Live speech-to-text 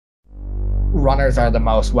runners are the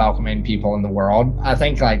most welcoming people in the world. I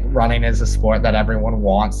think like running is a sport that everyone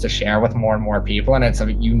wants to share with more and more people. And it's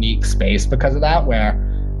a unique space because of that, where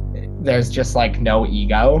there's just like no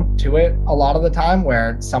ego to it a lot of the time,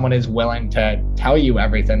 where someone is willing to tell you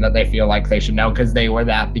everything that they feel like they should know because they were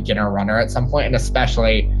that beginner runner at some point. And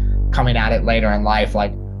especially coming at it later in life,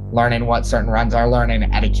 like learning what certain runs are, learning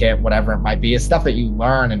etiquette, whatever it might be, is stuff that you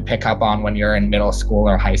learn and pick up on when you're in middle school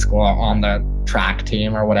or high school on the track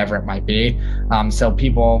team or whatever it might be. So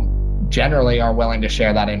people generally are willing to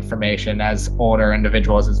share that information as older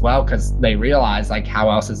individuals as well, because they realize like, how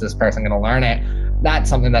else is this person going to learn it? That's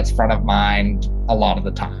something that's front of mind a lot of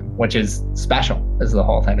the time, which is special, is the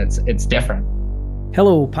whole thing. It's different.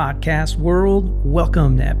 Hello, podcast world.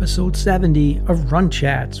 Welcome to episode 70 of Run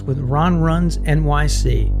Chats with Ron Runs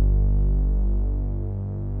NYC.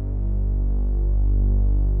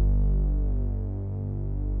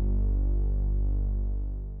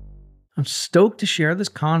 I'm stoked to share this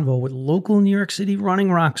convo with local New York City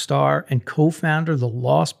running rock star and co-founder of the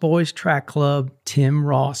Lost Boys Track Club, Tim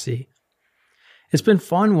Rossi. It's been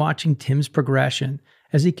fun watching Tim's progression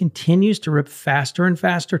as he continues to rip faster and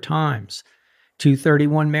faster times.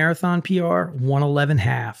 2:31 marathon PR, 1:11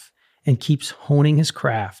 half, and keeps honing his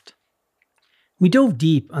craft. We dove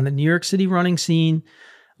deep on the New York City running scene,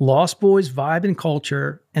 Lost Boys vibe and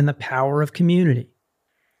culture, and the power of community.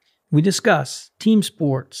 We discuss team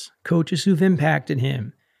sports, coaches who've impacted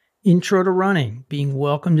him, intro to running, being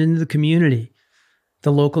welcomed into the community,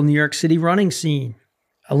 the local New York City running scene,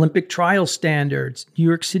 Olympic trial standards, New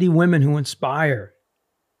York City women who inspire,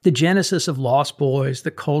 the genesis of Lost Boys, the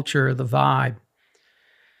culture, the vibe,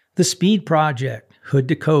 the Speed Project, Hood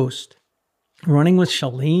to Coast, running with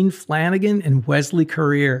Shalane Flanagan and Wesley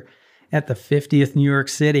Career at the 50th New York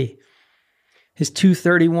City, his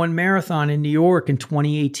 2:31 marathon in New York in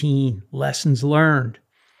 2018, lessons learned,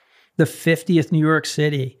 the 50th New York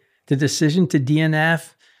City, the decision to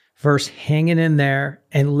DNF versus hanging in there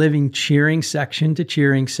and living cheering section to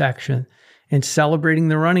cheering section and celebrating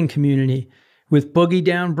the running community with Boogie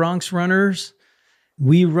Down Bronx runners,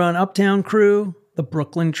 We Run Uptown crew, the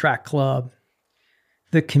Brooklyn Track Club,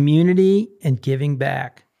 the community and giving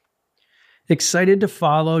back. Excited to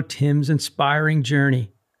follow Tim's inspiring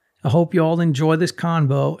journey. I hope you all enjoy this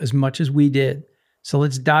convo as much as we did. So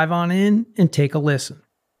let's dive on in and take a listen.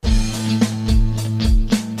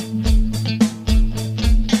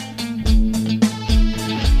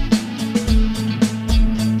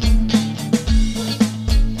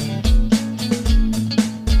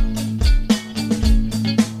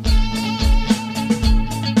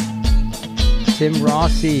 Tim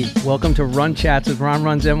Rossi, welcome to Run Chats with Ron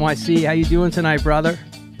Runs NYC. How you doing tonight, brother?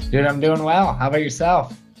 Dude, I'm doing well. How about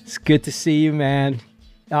yourself? It's good to see you, man.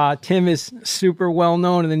 Tim is super well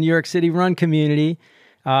known in the New York City run community.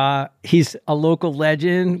 He's a local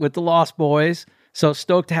legend with the Lost Boys, so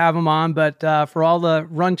stoked to have him on. But for all the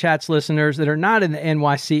Run Chats listeners that are not in the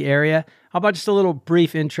NYC area, how about just a little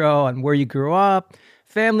brief intro on where you grew up,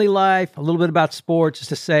 family life, a little bit about sports, just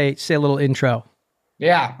to say a little intro.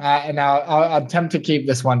 Yeah, and I'll attempt to keep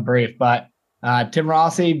this one brief, but Tim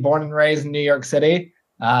Rossi, born and raised in New York City.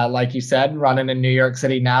 Like you said, running in New York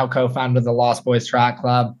City now, co-founder of the Lost Boys Track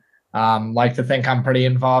Club. Like to think I'm pretty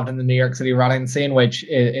involved in the New York City running scene, which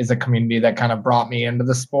is a community that kind of brought me into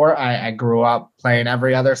the sport. I grew up playing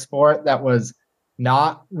every other sport that was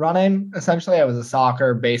not running. Essentially, I was a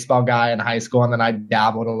soccer, baseball guy in high school, and then I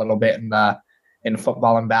dabbled a little bit in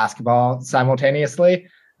football and basketball simultaneously.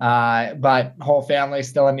 But whole family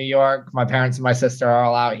still in New York. My parents and my sister are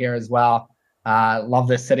all out here as well. Love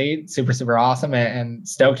this city. Super, super awesome. And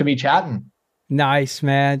stoked to be chatting. Nice,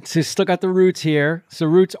 man. So still got the roots here. So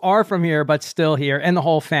roots are from here, but still here. And the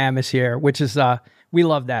whole fam is here, which is, we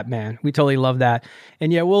love that, man. We totally love that.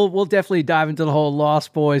 And yeah, we'll definitely dive into the whole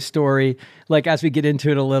Lost Boys story, like as we get into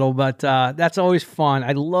it a little, but that's always fun.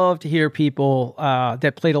 I love to hear people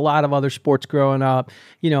that played a lot of other sports growing up.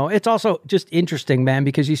 You know, it's also just interesting, man,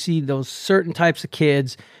 because you see those certain types of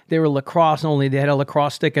kids, they were lacrosse only. They had a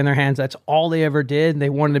lacrosse stick in their hands. That's all they ever did. They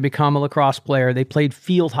wanted to become a lacrosse player. They played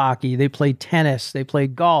field hockey. They played tennis. They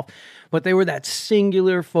played golf, but they were that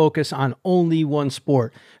singular focus on only one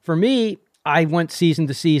sport. For me, I went season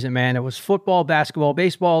to season, man. It was football, basketball,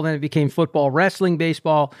 baseball. Then it became football, wrestling,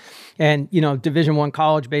 baseball, and, you know, Division I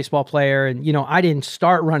college baseball player. And, you know, I didn't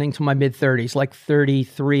start running till my mid-30s, like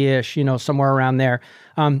 33-ish, you know, somewhere around there.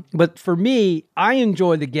 But for me, I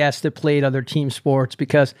enjoy the guests that played other team sports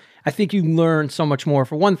because I think you learn so much more.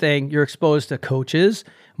 For one thing, you're exposed to coaches,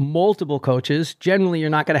 multiple coaches. Generally, you're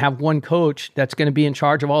not going to have one coach that's going to be in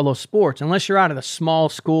charge of all those sports, unless you're out of a small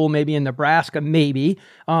school, maybe in Nebraska, maybe,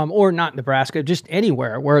 or not Nebraska, just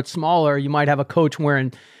anywhere where it's smaller. You might have a coach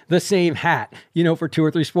wearing the same hat, for 2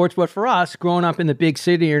 or 3 sports. But for us, growing up in the big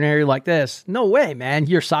city or an area like this, no way, man.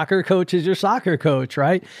 Your soccer coach is your soccer coach,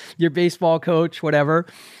 right? Your baseball coach, whatever.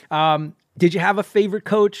 Did you have a favorite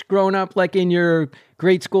coach growing up, like in your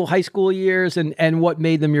grade school, high school years, and what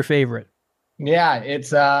made them your favorite? Yeah,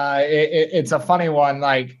 it's a funny one.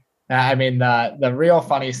 Like, I mean, the real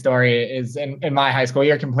funny story is in my high school.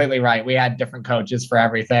 You're completely right. We had different coaches for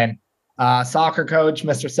everything. Soccer coach,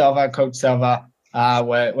 Mr. Silva, Coach Silva,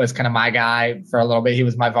 was kind of my guy for a little bit. He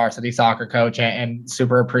was my varsity soccer coach, and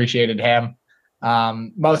super appreciated him.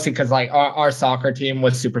 Mostly because like our soccer team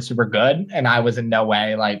was super, super good, and I was in no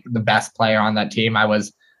way like the best player on that team. I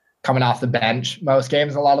was coming off the bench most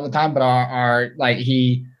games a lot of the time, but I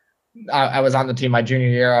was on the team my junior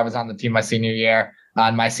year. I was on the team my senior year.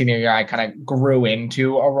 In my senior year, I kind of grew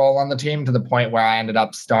into a role on the team to the point where I ended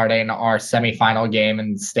up starting our semifinal game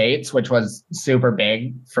in states, which was super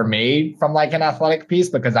big for me from like an athletic piece,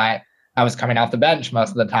 because I was coming off the bench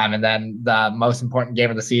most of the time. And then the most important game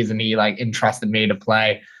of the season, he like entrusted me to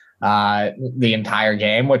play the entire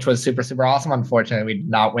game, which was super, super awesome. Unfortunately, we did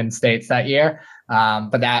not win states that year.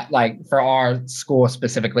 But that, like, for our school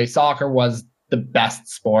specifically, soccer was the best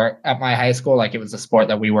sport at my high school. Like, it was a sport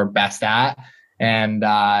that we were best at. And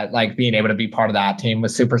like being able to be part of that team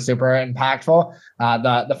was super, super impactful.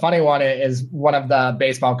 The funny one is one of the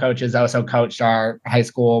baseball coaches also coached our high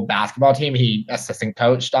school basketball team. He assistant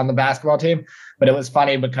coached on the basketball team. But it was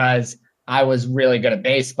funny because I was really good at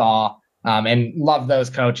baseball and loved those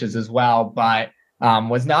coaches as well, but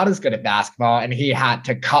was not as good at basketball. And he had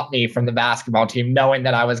to cut me from the basketball team, knowing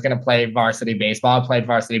that I was going to play varsity baseball. I played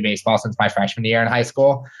varsity baseball since my freshman year in high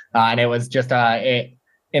school. And it was just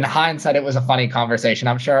in hindsight, it was a funny conversation.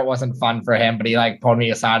 I'm sure it wasn't fun for him, but he like pulled me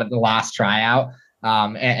aside at the last tryout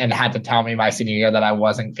and had to tell me my senior year that I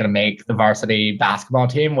wasn't going to make the varsity basketball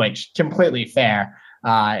team, which completely fair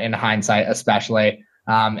in hindsight, especially.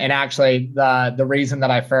 And actually, the reason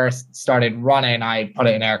that I first started running, I put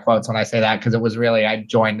it in air quotes when I say that, because it was really, I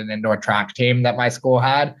joined an indoor track team that my school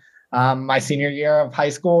had my senior year of high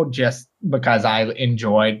school, just because I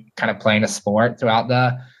enjoyed kind of playing a sport throughout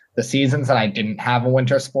the seasons, and I didn't have a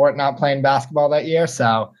winter sport not playing basketball that year.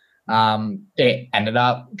 So it ended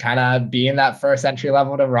up kind of being that first entry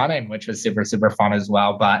level to running, which was super, super fun as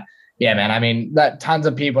well. But yeah, man, I mean, that tons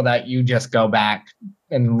of people that you just go back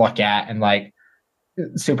and look at and like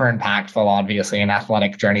super impactful, obviously, in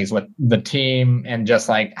athletic journeys with the team and just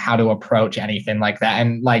like how to approach anything like that.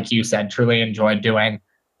 And like you said, truly enjoyed doing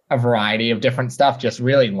a variety of different stuff, just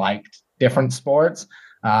really liked different sports.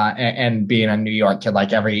 And being a New York kid,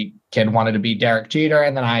 like every kid wanted to be Derek Jeter.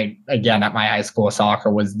 And then again, at my high school,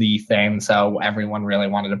 soccer was the thing. So everyone really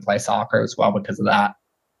wanted to play soccer as well because of that.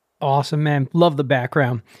 Awesome, man. Love the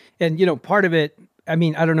background. And, part of it, I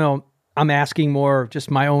mean, I don't know, I'm asking more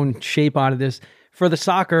just my own shape out of this. For the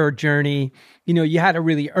soccer journey, you had to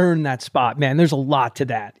really earn that spot, man. There's a lot to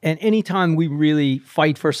that. And anytime we really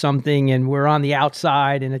fight for something and we're on the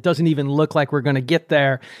outside and it doesn't even look like we're going to get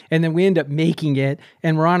there, and then we end up making it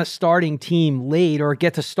and we're on a starting team late or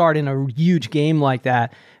get to start in a huge game like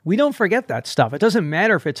that, we don't forget that stuff. It doesn't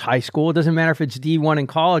matter if it's high school. It doesn't matter if it's D1 in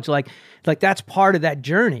college. Like that's part of that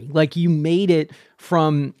journey. Like, you made it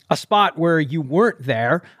from a spot where you weren't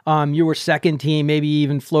there. You were second team, maybe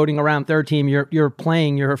even floating around third team. You're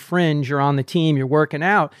playing, you're a fringe, you're on the team, you're working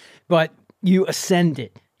out, but you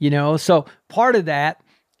ascended, So part of that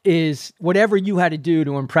is whatever you had to do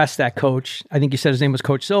to impress that coach. I think you said his name was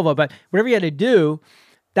Coach Silva, but whatever you had to do,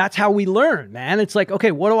 that's how we learn, man. It's like,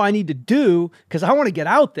 okay, what do I need to do? Because I want to get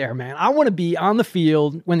out there, man. I want to be on the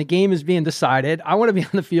field when the game is being decided. I want to be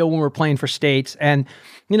on the field when we're playing for states. And,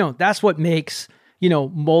 that's what makes,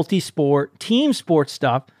 multi-sport, team sports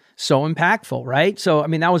stuff so impactful, right? So, I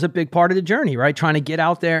mean, that was a big part of the journey, right? Trying to get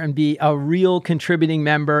out there and be a real contributing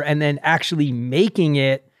member and then actually making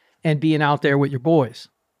it and being out there with your boys.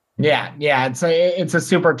 Yeah. It's a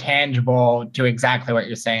super tangible to exactly what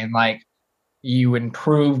you're saying. Like, you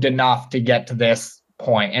improved enough to get to this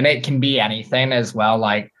point, and it can be anything as well.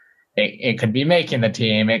 Like it could be making the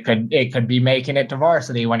team. It could be making it to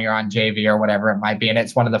varsity when you're on JV or whatever it might be. And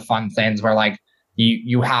it's one of the fun things where like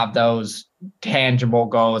you have those tangible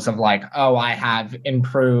goals of like, oh, I have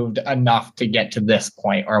improved enough to get to this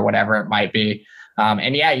point or whatever it might be.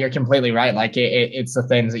 And yeah, you're completely right. Like it's the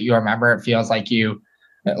things that you remember. It feels like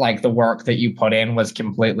like the work that you put in was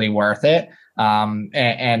completely worth it.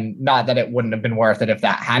 And not that it wouldn't have been worth it if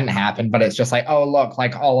that hadn't happened, but it's just like, oh, look,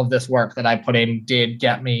 like all of this work that I put in did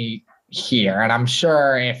get me here. And I'm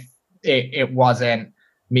sure if it wasn't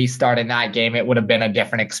me starting that game, it would have been a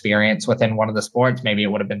different experience within one of the sports. Maybe it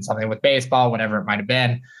would have been something with baseball, whatever it might have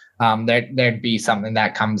been. There'd be something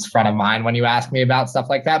that comes front of mind when you ask me about stuff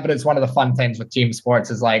like that. But it's one of the fun things with team sports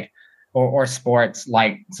is like, or sports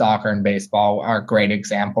like soccer and baseball are great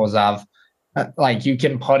examples of like you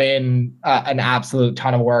can put in an absolute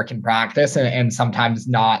ton of work and practice and sometimes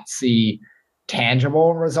not see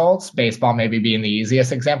tangible results. Baseball maybe being the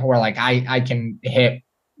easiest example where like I can hit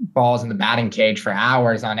balls in the batting cage for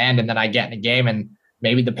hours on end and then I get in a game and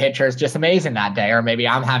maybe the pitcher is just amazing that day, or maybe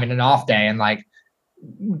I'm having an off day and like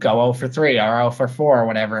go 0 for 3 or 0 for 4 or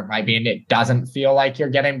whatever it might be. And it doesn't feel like you're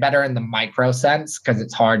getting better in the micro sense because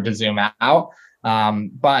it's hard to zoom out.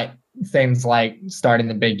 But things like starting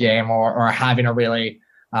the big game or having a really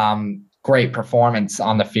great performance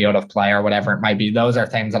on the field of play or whatever it might be, those are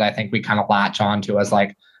things that I think we kind of latch onto as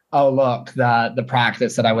like, oh, look, the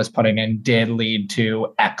practice that I was putting in did lead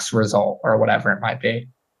to X result or whatever it might be.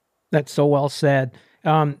 That's so well said.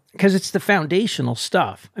 Because it's the foundational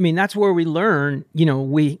stuff. I mean, that's where we learn,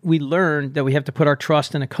 we learn that we have to put our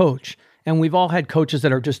trust in a coach. And we've all had coaches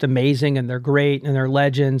that are just amazing and they're great and they're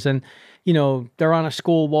legends and, they're on a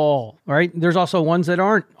school wall, right? There's also ones that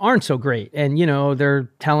aren't so great. And, they're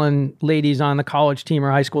telling ladies on the college team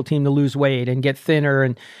or high school team to lose weight and get thinner.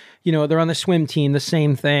 And, they're on the swim team, the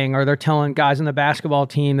same thing. Or they're telling guys on the basketball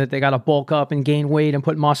team that they got to bulk up and gain weight and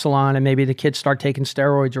put muscle on. And maybe the kids start taking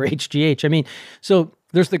steroids or HGH. I mean, so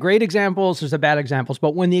there's the great examples, there's the bad examples.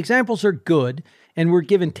 But when the examples are good and we're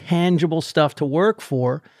given tangible stuff to work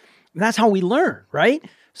for, that's how we learn, right?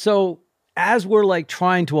 So as we're like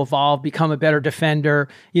trying to evolve, become a better defender,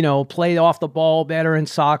 play off the ball better in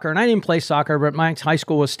soccer. And I didn't play soccer, but my high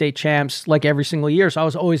school was state champs like every single year. So I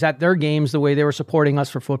was always at their games the way they were supporting us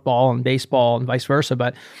for football and baseball and vice versa.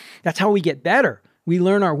 But that's how we get better. We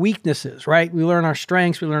learn our weaknesses, right? We learn our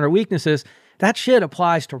strengths, we learn our weaknesses. That shit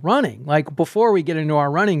applies to running. Like before we get into our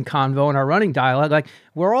running convo and our running dialogue, like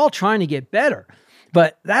we're all trying to get better.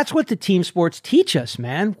 But that's what the team sports teach us,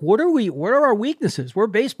 man. What are our weaknesses? We're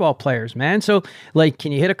baseball players, man. So like,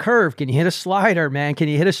 can you hit a curve? Can you hit a slider, man? Can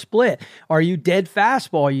you hit a split? Are you dead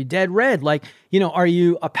fastball? Are you dead red? Like, are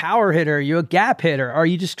you a power hitter? Are you a gap hitter? Are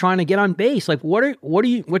you just trying to get on base? Like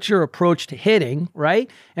what's your approach to hitting, right?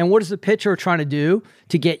 And what is the pitcher trying to do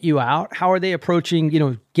to get you out? How are they approaching,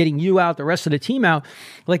 getting you out, the rest of the team out?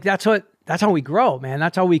 Like that's how we grow, man.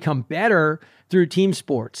 That's how we become better through team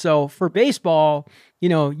sports. So for baseball,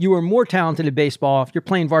 you were more talented at baseball. If you're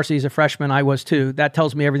playing varsity as a freshman, I was too. That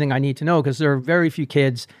tells me everything I need to know because there are very few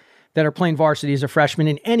kids that are playing varsity as a freshman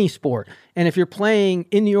in any sport. And if you're playing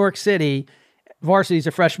in New York City, varsity as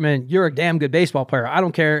a freshman, you're a damn good baseball player. I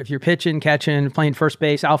don't care if you're pitching, catching, playing first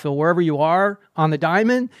base, outfield, wherever you are on the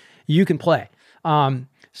diamond, you can play.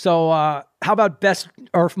 So how about best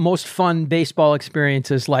or most fun baseball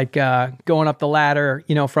experiences, like going up the ladder,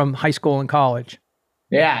 from high school and college?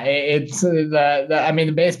 Yeah, it's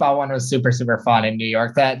the baseball one was super, super fun in New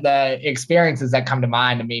York. That the experiences that come to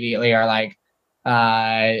mind immediately are like,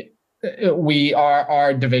 our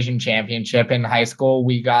division championship in high school.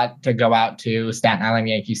 We got to go out to Staten Island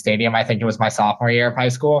Yankee Stadium. I think it was my sophomore year of high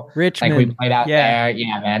school. Richmond. Like we played out there.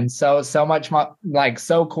 Yeah, man. So much, like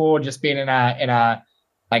so cool just being in a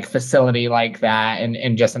like facility like that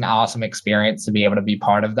and just an awesome experience to be able to be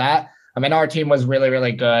part of that. I mean, our team was really,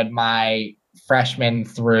 really good. My freshman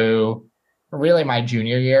through really my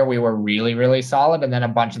junior year, we were really, really solid. And then a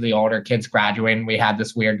bunch of the older kids graduated. We had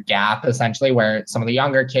this weird gap essentially where some of the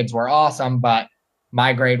younger kids were awesome, but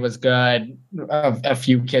my grade was good. A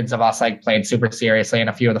few kids of us like played super seriously and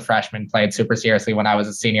a few of the freshmen played super seriously when I was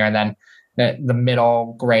a senior. And then the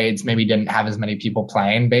middle grades maybe didn't have as many people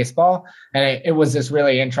playing baseball. And it was this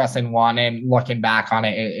really interesting one. And looking back on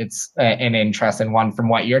it, it's an interesting one from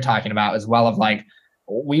what you're talking about as well, of like,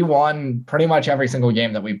 we won pretty much every single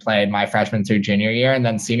game that we played my freshman through junior year. And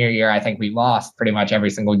then senior year, I think we lost pretty much every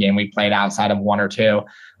single game we played outside of one or two.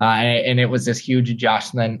 And it was this huge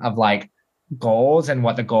adjustment of like goals and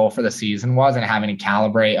what the goal for the season was and having to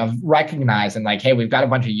calibrate of recognizing like, hey, we've got a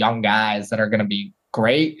bunch of young guys that are going to be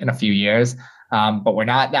great in a few years. But we're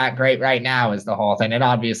not that great right now is the whole thing. And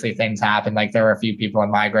obviously things happen. Like there were a few people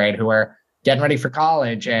in my grade who were getting ready for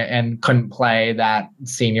college and couldn't play that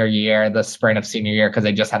senior year, the spring of senior year, because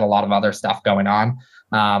they just had a lot of other stuff going on.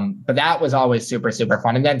 But that was always super, super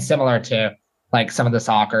fun. And then similar to like some of the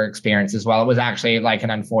soccer experience as well, it was actually like an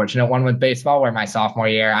unfortunate one with baseball where my sophomore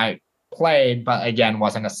year I played, but again,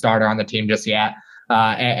 wasn't a starter on the team just yet.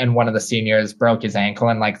 and one of the seniors broke his ankle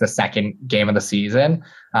in like the second game of the season.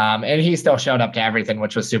 And he still showed up to everything,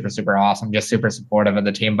 which was super, super awesome, just super supportive of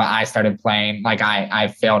the team. But I started playing, like I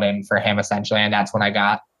filled in for him essentially. And that's when I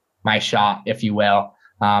got my shot, if you will.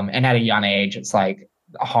 And at a young age, it's like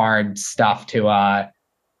hard stuff to,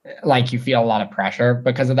 like you feel a lot of pressure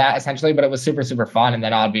because of that essentially, but it was super, super fun. And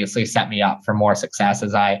then obviously set me up for more success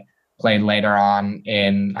as I played later on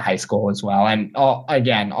in high school as well. And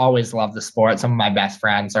again, always love the sport. Some of my best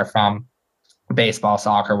friends are from baseball,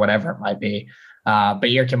 soccer, whatever it might be. But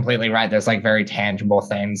you're completely right. There's like very tangible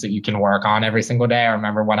things that you can work on every single day. I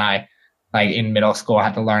remember when I like in middle school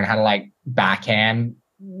had to learn how to like backhand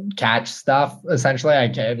catch stuff. Essentially, I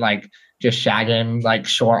could like just shagging like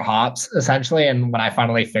short hops essentially. And when I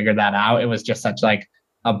finally figured that out, it was just such like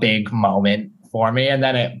a big moment for me. And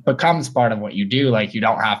then it becomes part of what you do. Like you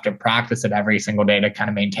don't have to practice it every single day to kind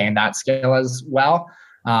of maintain that skill as well.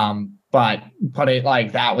 But put it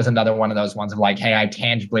like that was another one of those ones of like, hey, I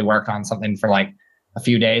tangibly worked on something for like a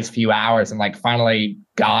few days, few hours, and like finally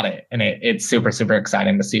got it. And it's super, super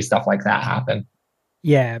exciting to see stuff like that happen.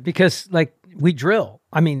 Yeah, because like we drill.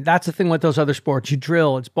 I mean, that's the thing with those other sports. You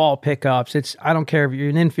drill, it's ball pickups. I don't care if you're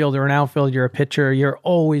an infielder or an outfielder, you're a pitcher, you're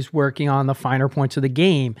always working on the finer points of the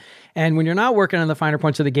game. And when you're not working on the finer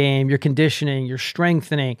points of the game, you're conditioning, you're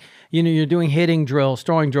strengthening, you're doing hitting drills,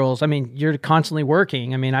 throwing drills. I mean, you're constantly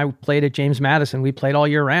working. I mean, I played at James Madison. We played all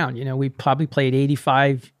year round. We probably played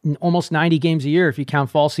 85, almost 90 games a year if you count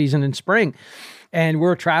fall season and spring. And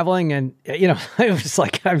we're traveling and, it was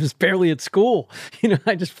like I was barely at school.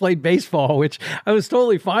 I just played baseball, which I was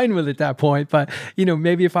totally fine with at that point. But,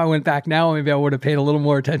 maybe if I went back now, maybe I would have paid a little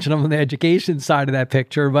more attention on the education side of that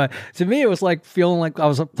picture. But to me, it was like feeling like I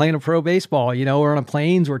was playing a pro baseball. We're on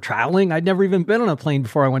planes, we're traveling. I'd never even been on a plane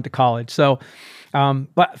before I went to college. So,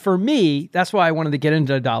 but for me, that's why I wanted to get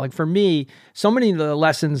into it. Like for me, so many of the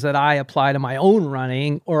lessons that I apply to my own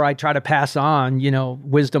running or I try to pass on,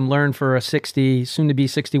 wisdom learned for a 60, soon to be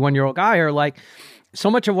 61-year-old guy are like, so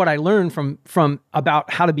much of what I learned from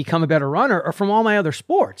about how to become a better runner or from all my other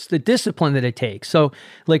sports, the discipline that it takes. So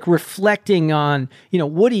like reflecting on,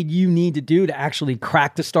 what did you need to do to actually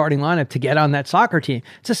crack the starting lineup to get on that soccer team?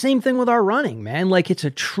 It's the same thing with our running, man. Like it's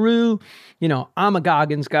a true, I'm a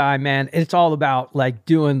Goggins guy, man. It's all about like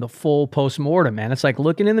doing the full postmortem, man. It's like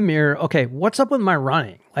looking in the mirror. Okay, what's up with my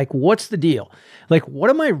running? Like, what's the deal? Like, what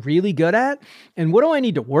am I really good at? And what do I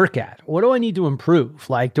need to work at? What do I need to improve?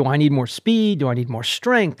 Like, do I need more speed? Do I need more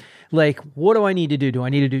strength? Like, what do I need to do? Do I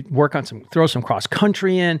need to work on throw some cross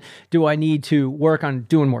country in? Do I need to work on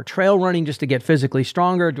doing more trail running just to get physically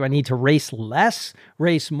stronger? Do I need to race less,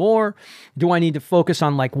 race more? Do I need to focus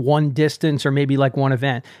on like one distance or maybe like one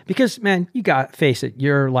event? Because man, you got to face it.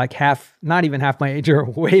 You're like not even half my age, you're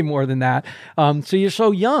way more than that. So you're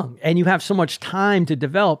so young and you have so much time to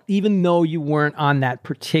develop, even though you weren't on that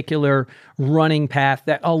particular running path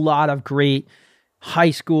that a lot of great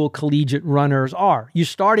high school collegiate runners are. You're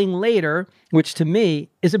starting later, which to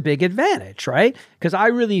me is a big advantage, right? Because I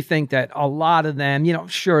really think that a lot of them,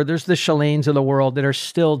 sure, there's the Shalanes of the world that are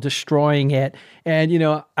still destroying it. And,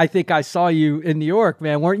 I think I saw you in New York,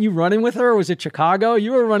 man. Weren't you running with her? Or was it Chicago?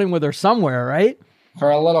 You were running with her somewhere, right? For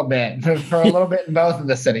a little bit in both of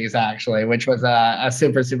the cities, actually, which was a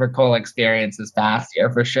super, super cool experience this past year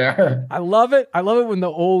for sure. I love it. I love it when the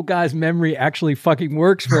old guy's memory actually fucking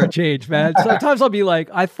works for a change, man. Sometimes I'll be like,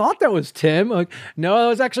 I thought that was Tim. Like, no, it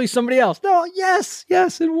was actually somebody else. No, yes,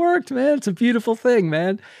 it worked, man. It's a beautiful thing,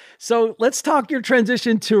 man. So let's talk your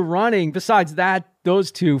transition to running. Besides that,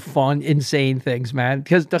 those two fun, insane things, man.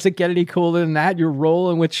 Because does it get any cooler than that? You're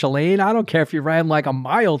rolling with Shalane. I don't care if you ran like a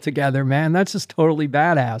mile together, man. That's just totally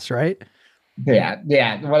badass, right? Yeah.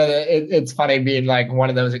 It's funny being like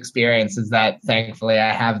one of those experiences that thankfully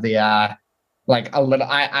I have the like a little.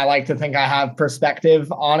 I like to think I have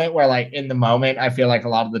perspective on it, where like in the moment I feel like a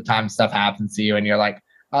lot of the time stuff happens to you and you're like,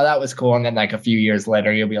 oh, that was cool. And then like a few years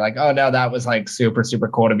later, you'll be like, oh no, that was like super, super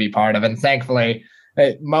cool to be part of. And thankfully,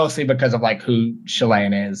 mostly because of like who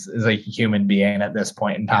Shalane is a human being at this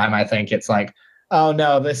point in time. I think it's like, oh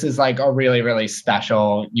no, this is like a really, really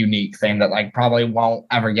special, unique thing that like probably won't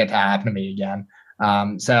ever get to happen to me again.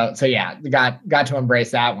 So yeah, got to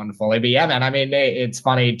embrace that one fully. But yeah, man, I mean, it's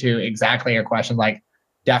funny to exactly your question. Like,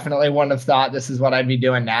 definitely wouldn't have thought this is what I'd be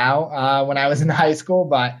doing now when I was in high school,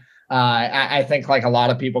 but I think like a lot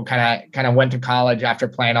of people kind of went to college after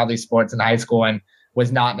playing all these sports in high school and was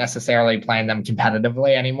not necessarily playing them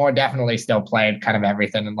competitively anymore. Definitely still played kind of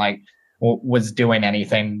everything and like was doing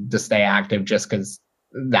anything to stay active just because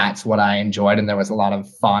that's what I enjoyed. And there was a lot of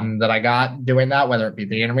fun that I got doing that, whether it be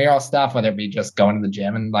the intramural stuff, whether it be just going to the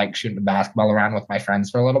gym and like shooting the basketball around with my friends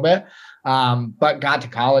for a little bit. But got to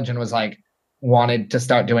college and was like, wanted to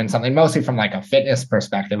start doing something mostly from like a fitness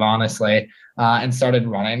perspective, honestly, and started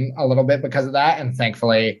running a little bit because of that. And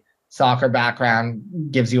thankfully, soccer background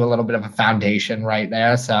gives you a little bit of a foundation right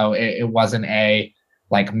there. So it wasn't a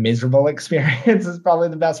like miserable experience is probably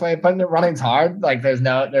the best way of putting it. Running's hard. Like there's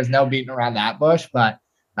no beating around that bush. But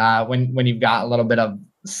when you've got a little bit of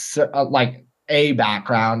like a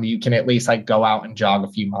background, you can at least like go out and jog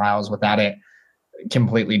a few miles without it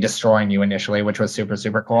completely destroying you initially, which was super,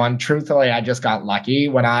 super cool. And truthfully, I just got lucky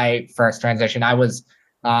when I first transitioned.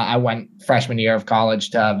 I went freshman year of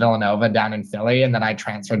college to Villanova down in Philly, and then I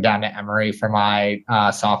transferred down to Emory for my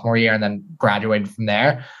sophomore year and then graduated from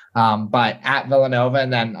there. But at Villanova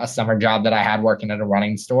and then a summer job that I had working at a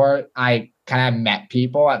running store, I kind of met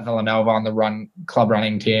people at Villanova on the club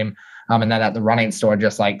running team. And then at the running store,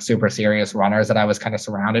 just like super serious runners that I was kind of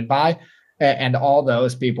surrounded by. And all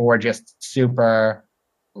those people were just super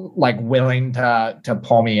like willing to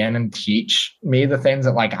pull me in and teach me the things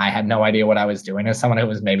that like I had no idea what I was doing as someone who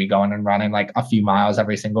was maybe going and running like a few miles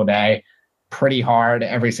every single day, pretty hard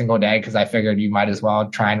every single day, because I figured you might as well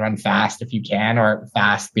try and run fast if you can, or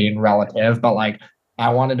fast being relative. But like I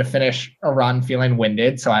wanted to finish a run feeling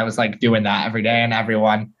winded. So I was like doing that every day, and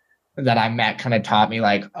everyone that I met kind of taught me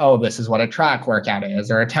like, oh, this is what a track workout is,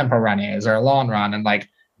 or a tempo run is, or a long run. And like,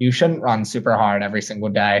 you shouldn't run super hard every single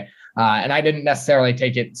day. And I didn't necessarily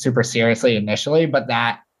take it super seriously initially, but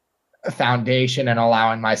that foundation and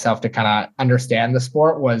allowing myself to kind of understand the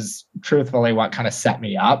sport was truthfully what kind of set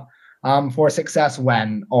me up for success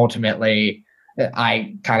when ultimately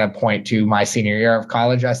I kind of point to my senior year of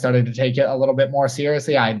college. I started to take it a little bit more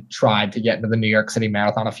seriously. I tried to get into the New York City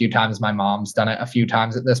Marathon a few times. My mom's done it a few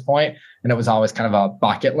times at this point, and it was always kind of a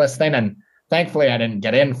bucket list thing. And thankfully, I didn't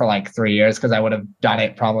get in for like 3 years because I would have done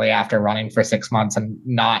it probably after running for 6 months and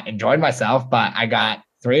not enjoyed myself. But I got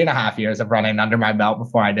 3.5 years of running under my belt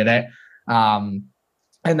before I did it. And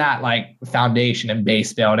that like foundation and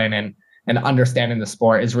base building and understanding the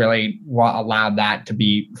sport is really what allowed that to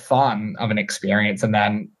be fun of an experience, and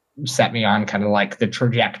then set me on kind of like the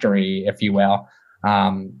trajectory, if you will,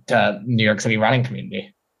 to New York City running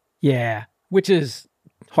community. Yeah, which is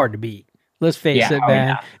hard to beat. Let's face it,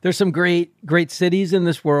 man. There's some great cities in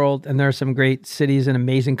this world, and there are some great cities in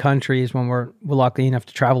amazing countries when we're lucky enough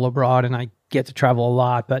to travel abroad, and I get to travel a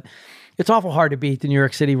lot. But it's awful hard to beat the New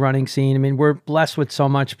York City running scene. I mean, we're blessed with so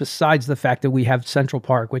much besides the fact that we have Central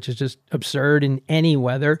Park, which is just absurd in any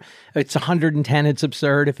weather. It's 110, it's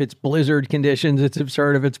absurd. If it's blizzard conditions, it's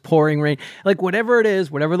absurd. If it's pouring rain, like whatever it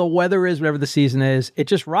is, whatever the weather is, whatever the season is, it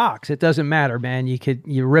just rocks. It doesn't matter, man.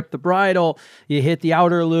 You rip the bridle, you hit the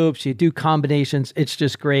outer loops, you do combinations. It's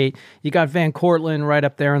just great. You got Van Cortlandt right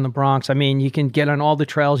up there in the Bronx. I mean, you can get on all the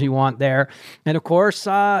trails you want there. And of course,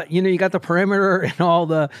 you got the perimeter and all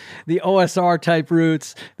the OSR type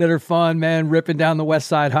routes that are fun, man, ripping down the West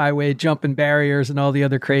Side Highway, jumping barriers and all the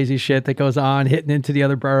other crazy shit that goes on, hitting into the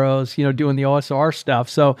other boroughs, doing the OSR stuff.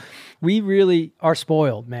 So we really are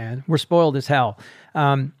spoiled, man. We're spoiled as hell.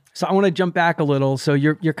 So I want to jump back a little. So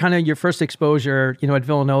you're kind of your first exposure, at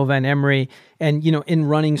Villanova and Emory and, in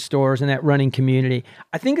running stores and that running community.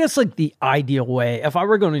 I think that's like the ideal way. If I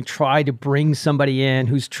were going to try to bring somebody in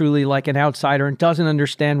who's truly like an outsider and doesn't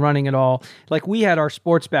understand running at all, like we had our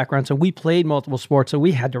sports background, so we played multiple sports, so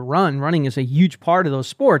we had to run. Running is a huge part of those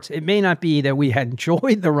sports. It may not be that we had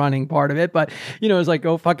enjoyed the running part of it, but, it's like,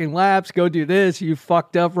 go fucking laps, go do this. You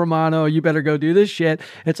fucked up, Romano. You better go do this shit.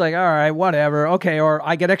 It's like, all right, whatever. Okay. Or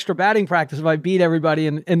I get extra batting practice if I beat everybody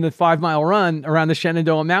in the 5 mile run around the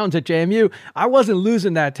Shenandoah Mountains at JMU. I wasn't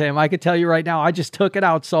losing that, Tim. I could tell you right now, I just took it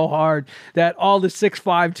out so hard that all the 6'5",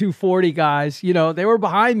 240 guys, they were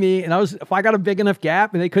behind me, and if I got a big enough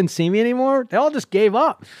gap and they couldn't see me anymore, they all just gave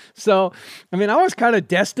up. So, I mean, I was kind of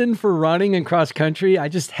destined for running and cross country. I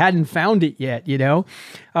just hadn't found it yet,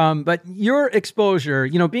 But your exposure,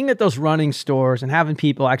 being at those running stores and having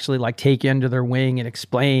people actually like take you under their wing and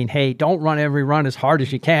explain, hey, don't run every run as hard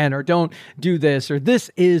as you can, or don't do this, or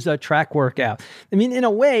this is a track workout. I mean, in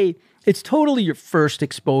a way, it's totally your first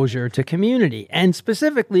exposure to community, and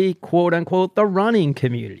specifically, quote unquote, the running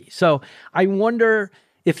community. So I wonder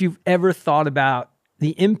if you've ever thought about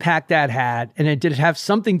the impact that had, and did it have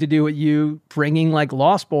something to do with you bringing like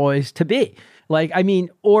Lost Boys to be?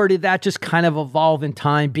 Or did that just kind of evolve in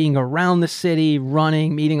time, being around the city,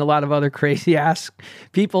 running, meeting a lot of other crazy ass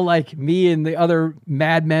people like me and the other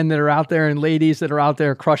madmen that are out there and ladies that are out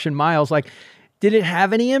there crushing miles? Like, did it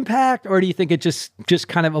have any impact, or do you think it just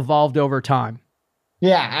kind of evolved over time?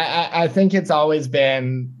 Yeah, I think it's always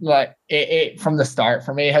been like it from the start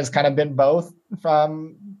for me has kind of been both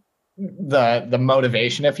from the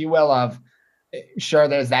motivation, if you will, of sure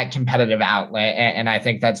there's that competitive outlet, and I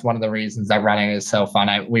think that's one of the reasons that running is so fun.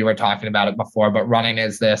 We were talking about it before, but running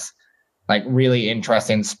is this like really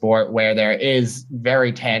interesting sport where there is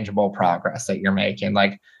very tangible progress that you're making.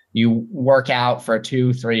 Like you work out for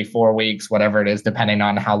 2, 3, 4 weeks, whatever it is, depending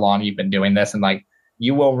on how long you've been doing this. And like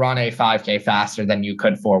you will run a 5K faster than you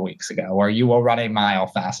could 4 weeks ago, or you will run a mile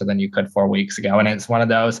faster than you could 4 weeks ago. And it's one of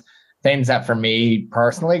those things that for me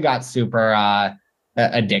personally got super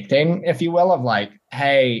addicting, if you will, of like,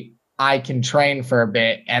 hey, I can train for a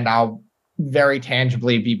bit and I'll very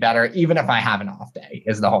tangibly be better, even if I have an off day,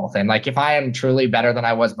 is the whole thing. Like if I am truly better than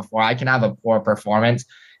I was before, I can have a poor performance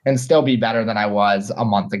and still be better than I was a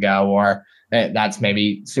month ago, or that's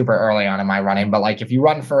maybe super early on in my running. But like if you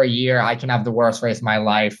run for a year, I can have the worst race of my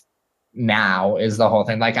life now, is the whole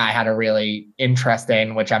thing. Like I had a really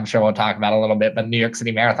interesting, which I'm sure we'll talk about a little bit, but New York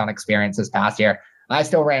City Marathon experience this past year. I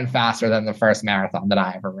still ran faster than the first marathon that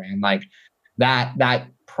I ever ran. Like that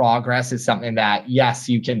progress is something that, yes,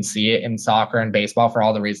 you can see it in soccer and baseball for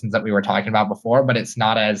all the reasons that we were talking about before, but it's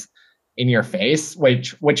not as in your face,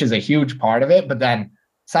 which is a huge part of it. But then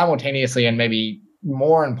simultaneously, and maybe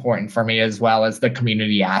more important for me as well, as the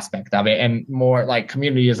community aspect of it. And more like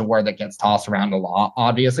community is a word that gets tossed around a lot,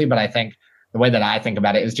 obviously, but I think the way that I think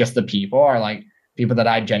about it is just the people are like people that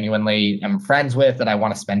I genuinely am friends with, that I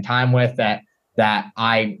want to spend time with, that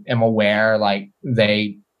I am aware like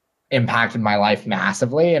they impacted my life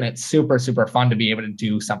massively. And it's super, super fun to be able to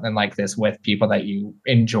do something like this with people that you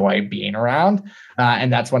enjoy being around.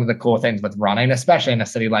 And that's one of the cool things with running, especially in a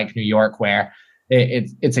city like New York, where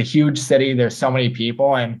it's a huge city. There's so many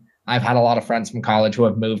people. And I've had a lot of friends from college who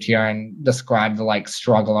have moved here and described the like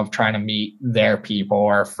struggle of trying to meet their people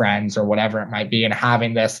or friends or whatever it might be, and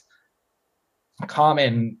having this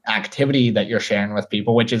common activity that you're sharing with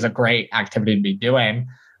people, which is a great activity to be doing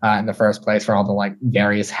in the first place for all the like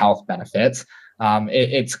various health benefits.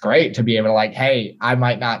 It's great to be able to like, hey, I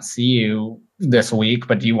might not see you this week,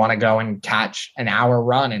 but do you want to go and catch an hour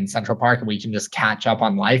run in Central Park and we can just catch up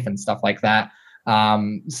on life and stuff like that.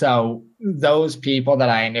 So those people that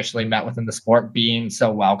I initially met within the sport being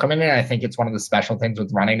so welcoming, and I think it's one of the special things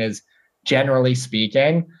with running is, generally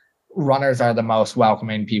speaking, runners are the most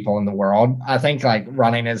welcoming people in the world. I think like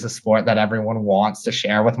running is a sport that everyone wants to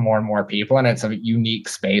share with more and more people. And it's a unique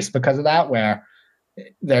space because of that, where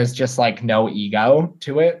there's just like no ego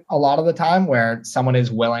to it a lot of the time, where someone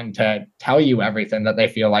is willing to tell you everything that they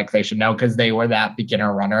feel like they should know because they were that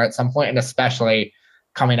beginner runner at some point. And especially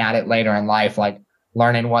coming at it later in life, like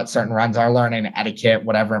learning what certain runs are, learning etiquette,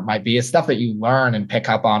 whatever it might be, is stuff that you learn and pick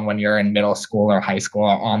up on when you're in middle school or high school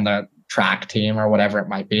or on the track team or whatever it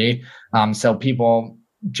might be. So people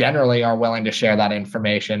generally are willing to share that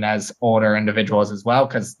information as older individuals as well,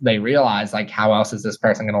 because they realize like, how else is this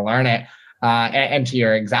person going to learn it? And to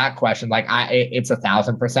your exact question, like it's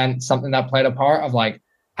 1,000% something that played a part of like,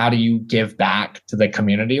 how do you give back to the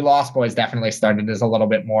community? Lost Boys definitely started as a little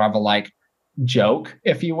bit more of a like joke,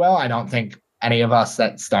 if you will. I don't think any of us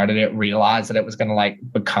that started it realized that it was going to like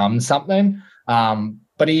become something.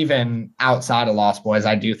 But even outside of Lost Boys,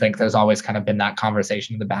 I do think there's always kind of been that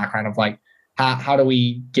conversation in the background of like, how do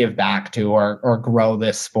we give back to or grow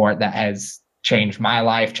this sport that has changed my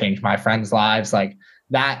life, changed my friends' lives? Like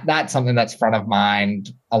that's something that's front of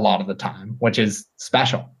mind a lot of the time, which is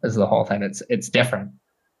special, is the whole thing. It's different.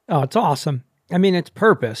 Oh, it's awesome. I mean, it's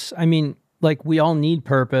purpose. I mean, like we all need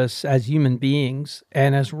purpose as human beings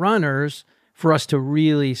and as runners for us to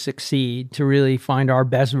really succeed, to really find our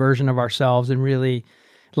best version of ourselves and really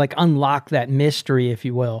like unlock that mystery, if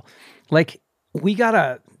you will. Like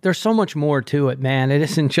there's so much more to it, man. It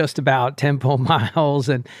isn't just about tempo miles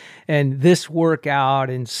and this workout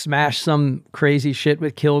and smash some crazy shit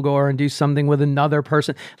with Kilgore and do something with another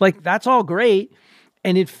person. Like that's all great.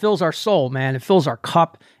 And it fills our soul, man. It fills our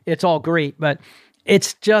cup. It's all great, but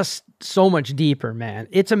it's just so much deeper, man.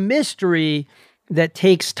 It's a mystery that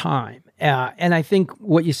takes time. And I think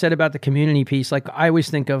what you said about the community piece, like I always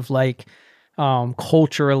think of like,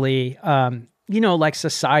 culturally, like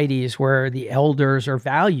societies where the elders are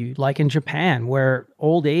valued, like in Japan, where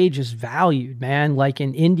old age is valued, man. Like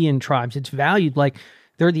in Indian tribes, it's valued. Like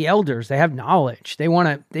they're the elders. They have knowledge. They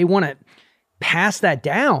want to pass that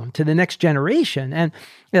down to the next generation. And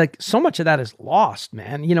like so much of that is lost,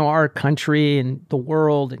 man. Our country and the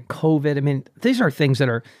world and COVID. I mean, these are things that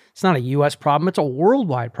it's not a US problem. It's a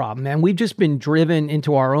worldwide problem, man. We've just been driven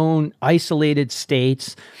into our own isolated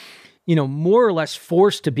states, more or less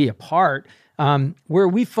forced to be apart, where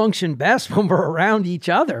we function best when we're around each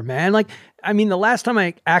other, man. Like I mean, the last time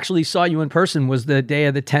I actually saw you in person was the day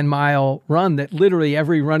of the 10-mile run that literally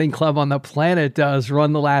every running club on the planet does,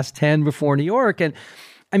 run the last 10 before New York. And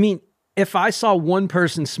I mean, if I saw one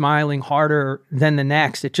person smiling harder than the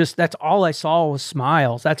next, that's all I saw was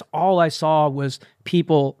smiles. That's all I saw was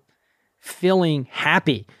people feeling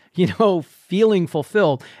happy, feeling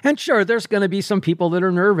fulfilled. And sure, there's going to be some people that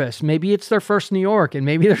are nervous. Maybe it's their first New York and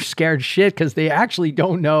maybe they're scared shit because they actually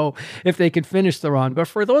don't know if they can finish the run. But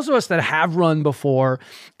for those of us that have run before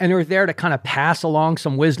and are there to kind of pass along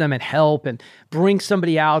some wisdom and help and bring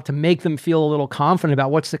somebody out to make them feel a little confident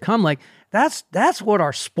about what's to come, like that's what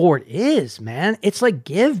our sport is, man. It's like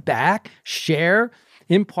give back, share,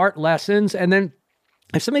 impart lessons. And then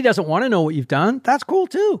if somebody doesn't want to know what you've done, that's cool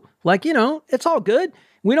too. Like, it's all good.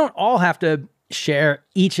 We don't all have to share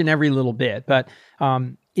each and every little bit, but,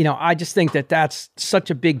 I just think that that's such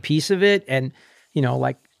a big piece of it. And,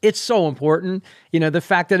 like it's so important, the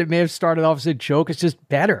fact that it may have started off as a joke is just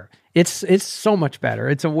better. It's so much better.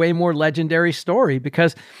 It's a way more legendary story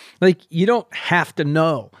because like, you don't have to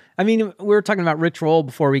know. I mean, we were talking about Rich Roll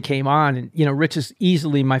before we came on and, Rich is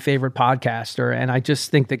easily my favorite podcaster. And I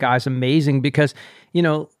just think the guy's amazing because,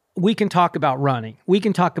 we can talk about running. We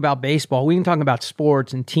can talk about baseball. We can talk about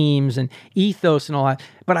sports and teams and ethos and all that.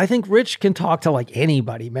 But I think Rich can talk to like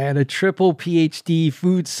anybody, man, a triple PhD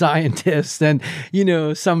food scientist and,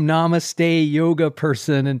 some namaste yoga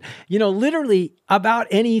person and, literally about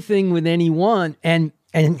anything with anyone and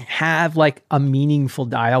have like a meaningful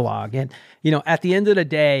dialogue. And, at the end of the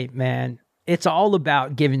day, man, it's all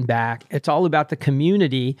about giving back. It's all about the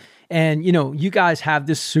community. And, you guys have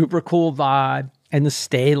this super cool vibe and the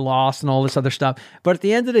stay lost and all this other stuff. But at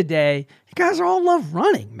the end of the day, you guys all love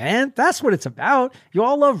running, man. That's what it's about. You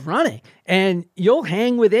all love running and you'll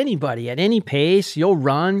hang with anybody at any pace. You'll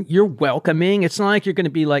run, you're welcoming. It's not like you're going to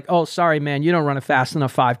be like, oh, sorry, man, you don't run a fast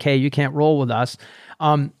enough 5K. You can't roll with us.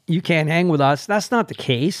 You can't hang with us. That's not the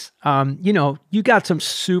case. You got some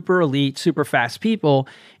super elite, super fast people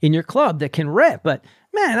in your club that can rip, but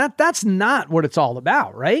man, that's not what it's all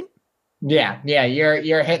about, right? Yeah,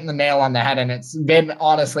 you're hitting the nail on the head, and it's been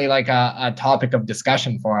honestly like a topic of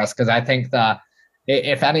discussion for us because I think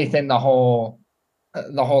if anything, the whole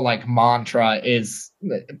like mantra is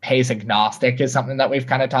pace agnostic is something that we've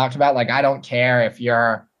kind of talked about. Like, I don't care if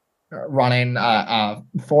you're running a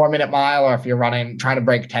 4-minute mile or if you're trying to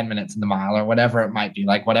break 10 minutes in the mile or whatever it might be,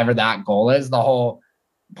 like whatever that goal is, the whole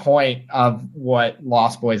point of what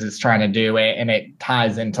Lost Boys is trying to do, and it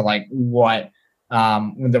ties into like what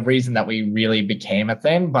the reason that we really became a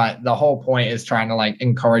thing. But the whole point is trying to like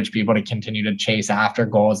encourage people to continue to chase after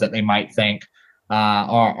goals that they might think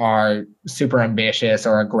are super ambitious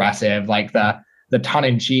or aggressive, like the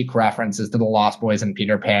tongue-in-cheek references to the Lost Boys and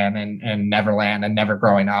Peter Pan and Neverland and Never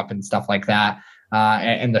Growing Up and stuff like that.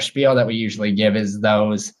 And the spiel that we usually give is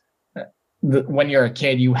when you're a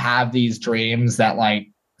kid, you have these dreams that like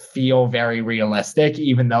feel very realistic,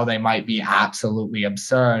 even though they might be absolutely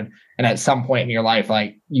absurd. And at some point in your life,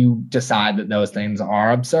 like you decide that those things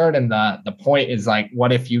are absurd. And the point is like,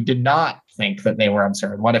 what if you did not think that they were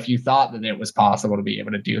absurd? What if you thought that it was possible to be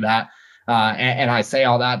able to do that? And I say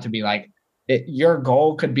all that to be like, your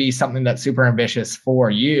goal could be something that's super ambitious for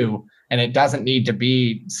you. And it doesn't need to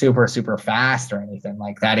be super, super fast or anything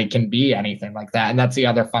like that. It can be anything like that. And that's the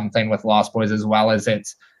other fun thing with Lost Boys as well, is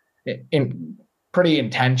it's pretty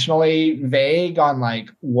intentionally vague on like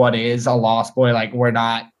what is a Lost Boy. Like, we're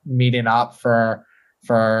not meeting up for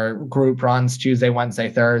group runs Tuesday, Wednesday,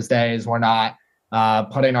 Thursdays. We're not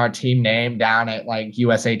putting our team name down at like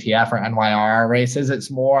USATF or NYR races.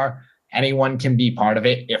 It's more anyone can be part of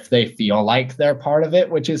it if they feel like they're part of it,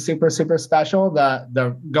 which is super, super special.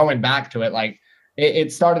 The going back to it, like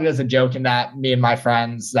it started as a joke in that me and my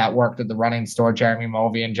friends that worked at the running store, Jeremy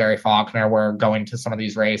Mulvey and Jerry Faulkner, were going to some of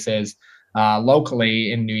these races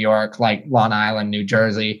locally in New York, like Long Island, New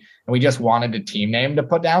Jersey. And we just wanted a team name to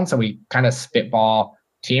put down. So we kind of spitball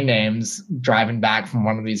team names driving back from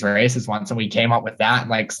one of these races once. And we came up with that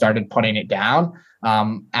and like started putting it down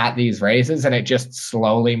at these races. And it just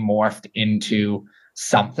slowly morphed into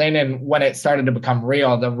something. And when it started to become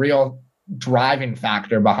real, the real driving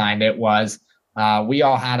factor behind it was we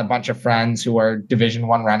all had a bunch of friends who were Division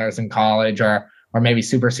I runners in college or maybe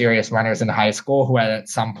super serious runners in high school who had at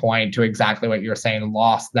some point, to exactly what you're saying,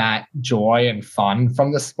 lost that joy and fun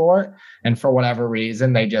from the sport. And for whatever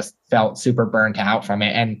reason, they just felt super burnt out from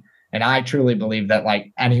it. And I truly believe that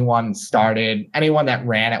like anyone that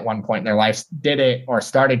ran at one point in their life did it or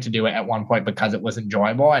started to do it at one point because it was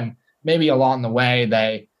enjoyable. And maybe along the way,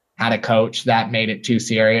 they had a coach that made it too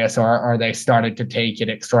serious or they started to take it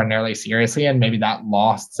extraordinarily seriously. And maybe that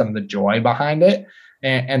lost some of the joy behind it.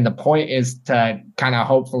 And the point is to kind of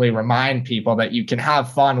hopefully remind people that you can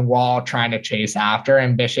have fun while trying to chase after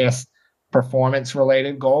ambitious performance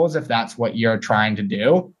related goals if that's what you're trying to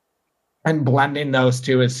do. And blending those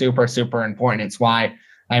two is super, super important. It's why,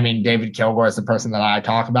 I mean, David Kilgore is the person that I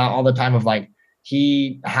talk about all the time of like,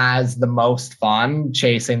 he has the most fun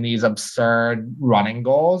chasing these absurd running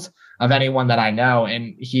goals of anyone that I know.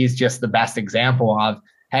 And he's just the best example of,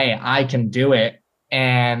 hey, I can do it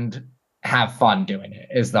and have fun doing it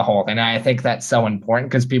is the whole thing. And I think that's so important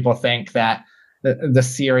because people think that the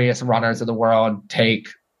serious runners of the world take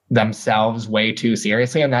themselves way too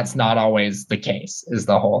seriously, and that's not always the case is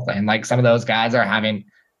the whole thing. Like some of those guys are having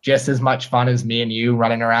just as much fun as me and you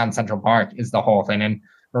running around Central Park is the whole thing, and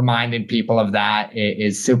reminding people of that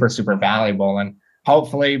is super, super valuable, and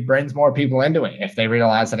hopefully brings more people into it if they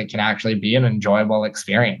realize that it can actually be an enjoyable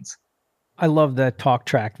experience. I love that talk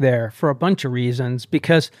track there for a bunch of reasons,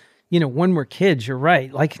 because you know, when we're kids, you're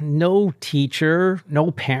right. Like no teacher, no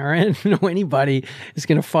parent, no anybody is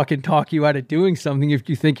going to fucking talk you out of doing something if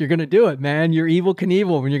you think you're going to do it, man. You're Evel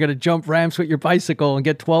Knievel when you're going to jump ramps with your bicycle and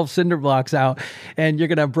get 12 cinder blocks out and you're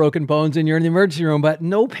going to have broken bones and you're in the emergency room. But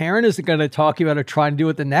no parent is going to talk you out of trying to do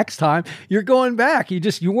it the next time. You're going back.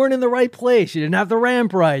 You weren't in the right place. You didn't have the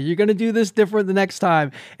ramp right. You're going to do this different the next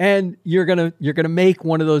time. And you're going to make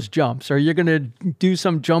one of those jumps, or you're going to do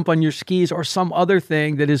some jump on your skis or some other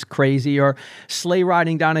thing that is crazy, or sleigh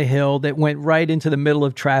riding down a hill that went right into the middle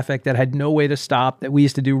of traffic that had no way to stop, that we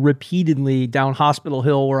used to do repeatedly down Hospital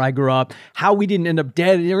Hill where I grew up. How we didn't end up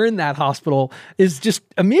dead or in that hospital is just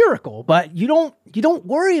a miracle. But you don't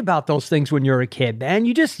worry about those things when you're a kid, man.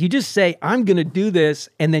 You just say, I'm going to do this,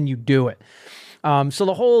 and then you do it. So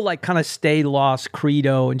the whole like kind of stay lost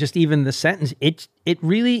credo, and just even the sentence, it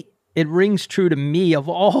really rings true to me of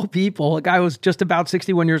all people. A guy who was just about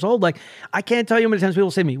 61 years old. Like, I can't tell you how many times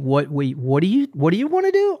people say to me, what do you want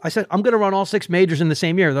to do? I said, I'm going to run all 6 majors in the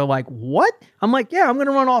same year. They're like, what? I'm like, yeah, I'm going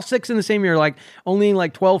to run all 6 in the same year. Like only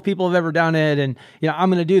like 12 people have ever done it. And I'm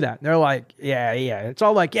going to do that. They're like, yeah. It's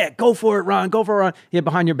all like, yeah, go for it, run. Yeah,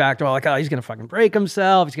 behind your back. They're all like, oh, he's going to fucking break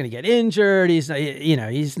himself. He's going to get injured. He's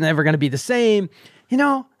never going to be the same.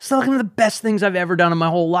 It's like one of the best things I've ever done in my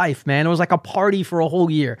whole life, man. It was like a party for a whole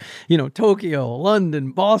year. Tokyo,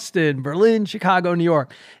 London, Boston, Berlin, Chicago, New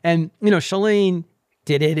York. And, Shalane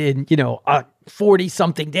did it in,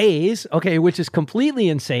 40-something days, okay, which is completely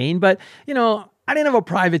insane. But, I didn't have a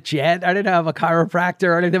private jet. I didn't have a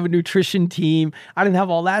chiropractor. I didn't have a nutrition team. I didn't have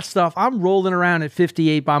all that stuff. I'm rolling around at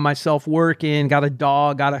 58 by myself working, got a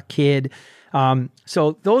dog, got a kid.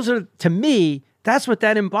 So those are, to me, that's what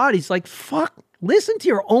that embodies. Like, fuck. Listen to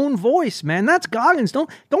your own voice, man. That's Goggins. Don't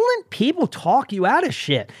let people talk you out of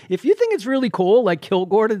shit. If you think it's really cool, like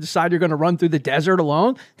Kilgore, to decide you're going to run through the desert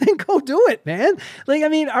alone, then go do it, man. Like, I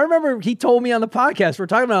mean, I remember he told me on the podcast, we're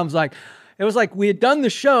talking about, it was like we had done the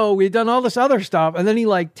show, we had done all this other stuff, and then he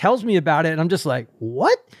like tells me about it, and I'm just like,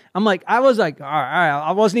 what? I was like, all right,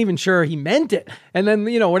 I wasn't even sure he meant it. And then,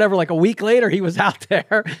 whatever, like a week later, he was out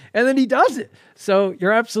there, and then he does it. So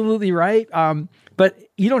you're absolutely right. But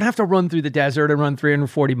you don't have to run through the desert and run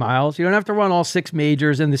 340 miles. You don't have to run all 6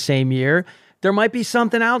 majors in the same year. There might be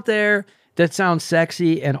something out there that sounds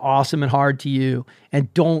sexy and awesome and hard to you.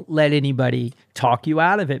 And don't let anybody talk you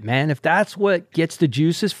out of it, man. If that's what gets the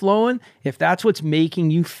juices flowing, if that's what's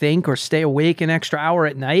making you think or stay awake an extra hour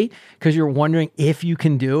at night because you're wondering if you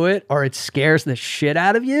can do it, or it scares the shit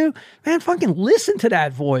out of you, man, fucking listen to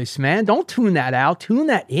that voice, man. Don't tune that out. Tune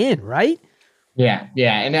that in, right? Yeah.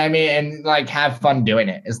 And I mean, and like have fun doing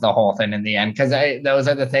it is the whole thing in the end. Cause those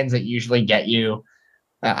are the things that usually get you.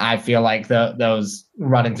 I feel like those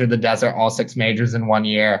running through the desert, all 6 majors in 1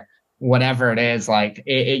 year, whatever it is, like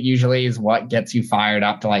it usually is what gets you fired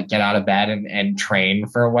up to like get out of bed and train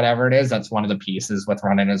for whatever it is. That's one of the pieces with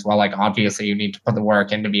running as well. Like obviously you need to put the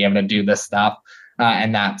work in to be able to do this stuff.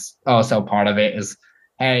 And that's also part of it is,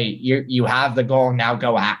 hey, you have the goal, now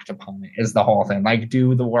go act upon it is the whole thing. Like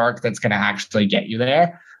do the work that's going to actually get you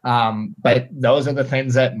there. But those are the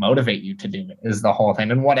things that motivate you to do it is the whole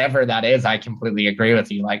thing. And whatever that is, I completely agree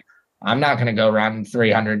with you. Like I'm not going to go run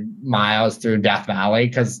 300 miles through Death Valley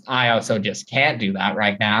because I also just can't do that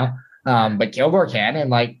right now. But Kilgore can,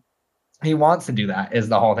 and like he wants to do that is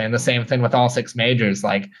the whole thing. The same thing with all 6 majors.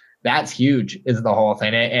 Like that's huge is the whole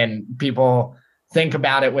thing. And people think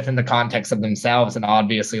about it within the context of themselves. And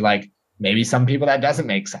obviously, like maybe some people that doesn't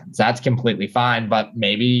make sense. That's completely fine. But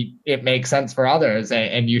maybe it makes sense for others.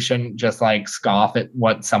 And you shouldn't just like scoff at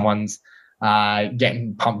what someone's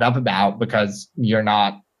getting pumped up about because you're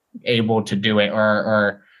not able to do it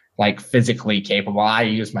or like physically capable. I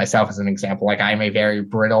use myself as an example. Like I'm a very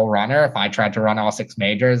brittle runner. If I tried to run all 6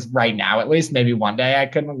 majors right now, at least maybe one day I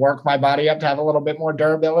could work my body up to have a little bit more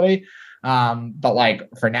durability. But like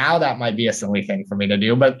for now, that might be a silly thing for me to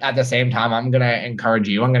do. But at the same time, I'm going to encourage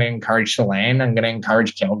you. I'm going to encourage Shalane. I'm going to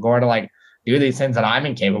encourage Kilgore to like do these things that I'm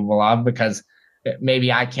incapable of, because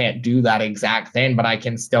maybe I can't do that exact thing, but I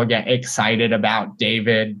can still get excited about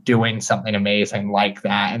David doing something amazing like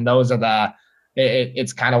that. And those are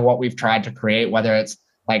it's kind of what we've tried to create, whether it's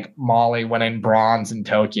like Molly winning bronze in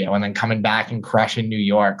Tokyo and then coming back and crushing New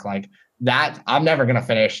York. Like that, I'm never going to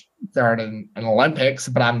finish third in Olympics,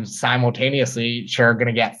 but I'm simultaneously sure going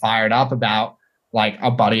to get fired up about like a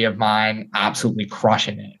buddy of mine absolutely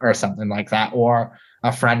crushing it or something like that, or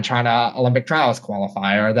a friend trying to Olympic trials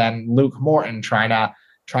qualify, or then Luke Morton trying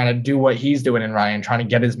to do what he's doing in running, trying to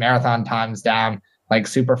get his marathon times down like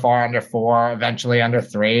super far under 4, eventually under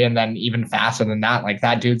 3, and then even faster than that. Like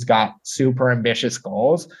that dude's got super ambitious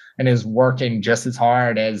goals and is working just as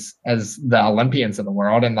hard as the Olympians of the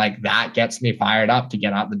world. And like that gets me fired up to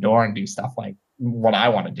get out the door and do stuff like what I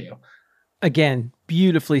want to do. Again,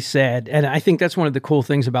 beautifully said. And I think that's one of the cool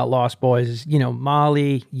things about Lost Boys is, you know,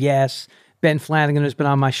 Molly, yes, Ben Flanagan has been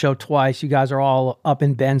on my show twice. You guys are all up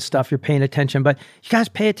in Ben's stuff. You're paying attention, but you guys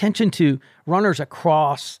pay attention to runners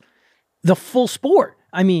across the full sport.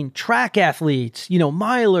 I mean, track athletes, you know,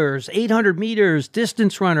 milers, 800 meters,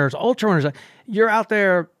 distance runners, ultra runners. You're out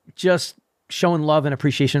there just showing love and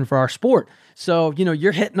appreciation for our sport. So, you know,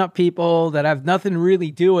 you're hitting up people that have nothing to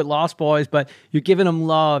really do with Lost Boys, but you're giving them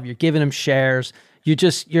love, you're giving them shares.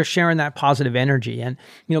 You're sharing that positive energy. And,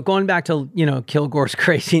 you know, going back to, you know, Kilgore's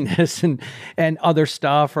craziness and other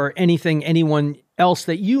stuff, or anyone else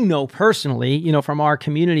that you know personally, you know, from our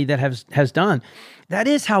community that has done, that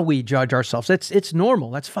is how we judge ourselves. It's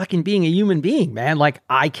normal. That's fucking being a human being, man. Like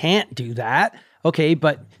I can't do that. Okay,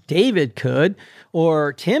 but David could,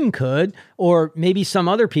 or Tim could, or maybe some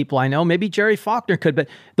other people I know, maybe Jerry Faulkner could. But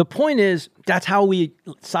the point is, that's how we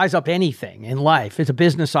size up anything in life. It's a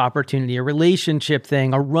business opportunity, a relationship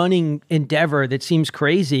thing, a running endeavor that seems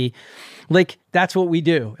crazy. Like that's what we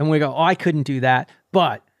do. And we go, oh, I couldn't do that.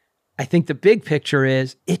 But I think the big picture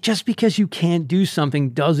is it just because you can't do something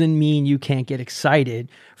doesn't mean you can't get excited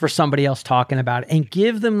for somebody else talking about it, and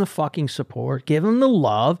give them the fucking support, give them the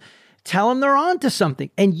love. Tell them they're on to something,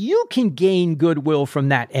 and you can gain goodwill from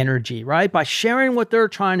that energy, right? By sharing what they're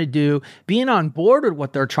trying to do, being on board with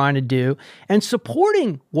what they're trying to do, and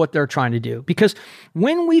supporting what they're trying to do. Because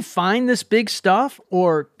when we find this big stuff,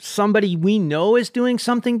 or somebody we know is doing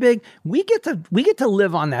something big, we get to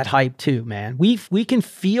live on that hype too, man. We can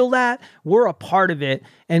feel that, we're a part of it,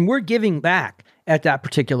 and we're giving back at that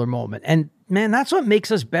particular moment. And man, that's what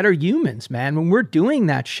makes us better humans, man. When we're doing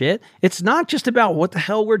that shit, it's not just about what the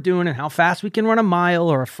hell we're doing and how fast we can run a mile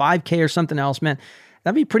or a 5K or something else, man.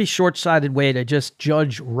 That'd be a pretty short-sighted way to just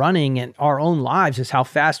judge running in our own lives, is how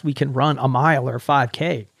fast we can run a mile or a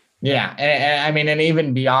 5K. Yeah. And I mean, and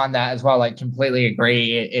even beyond that as well, like completely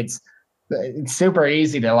agree. It's super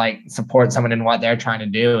easy to like support someone in what they're trying to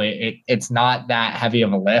do. It's not that heavy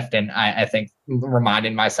of a lift. And I think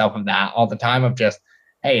reminding myself of that all the time, of just,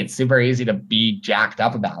 hey, it's super easy to be jacked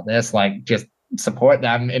up about this. Like just support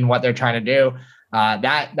them in what they're trying to do.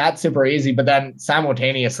 That's super easy. But then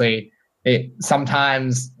simultaneously,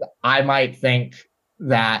 sometimes I might think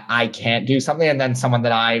that I can't do something, and then someone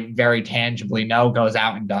that I very tangibly know goes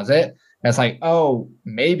out and does it. And it's like, oh,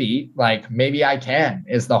 maybe I can,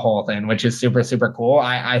 is the whole thing, which is super, super cool.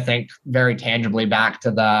 I think very tangibly back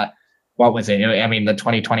to what was it? I mean, the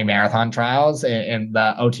 2020 marathon trials and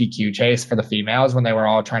the OTQ chase for the females, when they were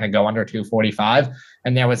all trying to go under 245.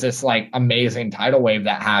 And there was this like amazing tidal wave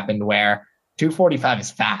that happened where 245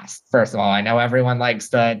 is fast. First of all, I know everyone likes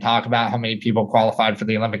to talk about how many people qualified for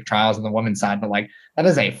the Olympic trials on the women's side, but like that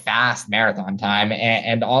is a fast marathon time.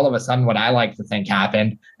 And all of a sudden, what I like to think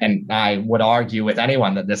happened, and I would argue with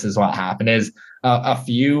anyone that this is what happened, is a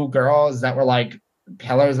few girls that were like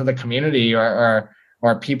pillars of the community, or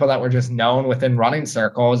people that were just known within running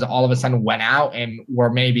circles, all of a sudden went out and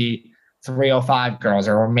were maybe 305 girls,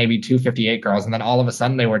 or maybe 258 girls. And then all of a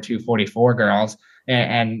sudden they were 244 girls,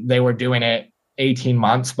 and they were doing it 18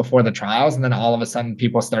 months before the trials. And then all of a sudden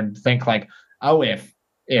people started to think like, oh, if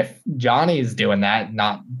Johnny's doing that,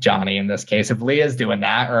 not Johnny in this case, if Leah's doing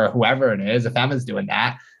that, or whoever it is, if Emma's doing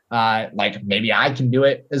that, like maybe I can do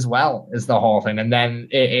it as well, is the whole thing. And then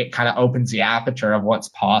it kind of opens the aperture of what's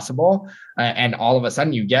possible. And all of a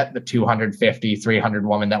sudden you get the 250, 300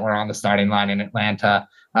 women that were on the starting line in Atlanta.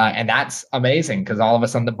 And that's amazing, because all of a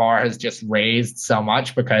sudden the bar has just raised so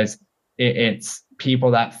much, because it's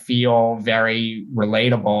people that feel very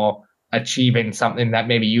relatable achieving something that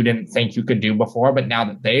maybe you didn't think you could do before, but now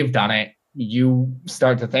that they've done it, you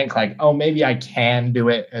start to think like, oh, maybe I can do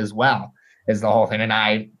it as well, is the whole thing. And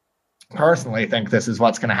I personally think this is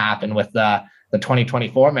what's going to happen with the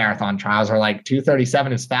 2024 marathon trials, where like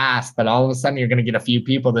 237 is fast, but all of a sudden you're going to get a few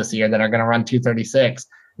people this year that are going to run 236,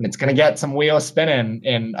 and it's going to get some wheels spinning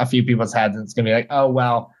in a few people's heads. And it's going to be like, oh,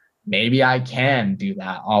 well, maybe I can do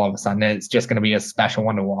that all of a sudden. It's just going to be a special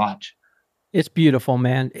one to watch. It's beautiful,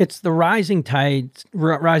 man. It's the rising tide.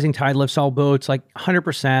 Rising tide lifts all boats, like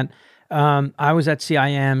 100%. I was at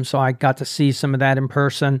CIM, so I got to see some of that in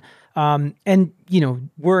person. And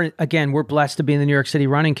we're blessed to be in the New York City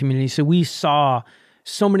running community. So we saw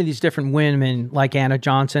so many of these different women like Anna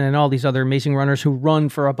Johnson and all these other amazing runners who run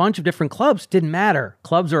for a bunch of different clubs. Didn't matter.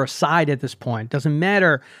 Clubs are aside at this point. Doesn't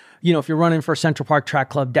matter, if you're running for Central Park Track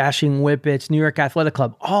Club, Dashing Whippets, New York Athletic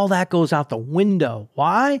Club, all that goes out the window.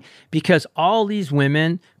 Why? Because all these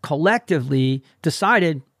women collectively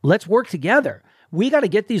decided, let's work together. We got to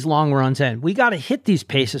get these long runs in. We got to hit these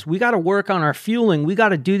paces. We got to work on our fueling. We got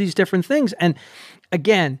to do these different things. And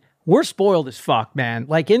again, we're spoiled as fuck, man.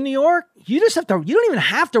 Like in New York, you don't even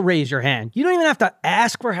have to raise your hand. You don't even have to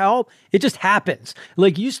ask for help. It just happens.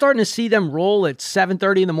 Like you starting to see them roll at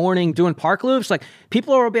 7:30 in the morning doing park loops. Like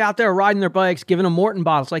people will be out there riding their bikes, giving them Morton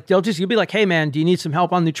bottles. Like you'll be like, hey man, do you need some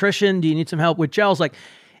help on nutrition? Do you need some help with gels? Like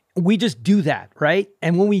we just do that, right?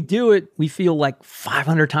 And when we do it, we feel like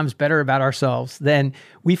 500 times better about ourselves than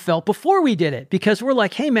we felt before we did it, because we're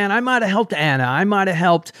like, hey man, I might have helped Anna. I might have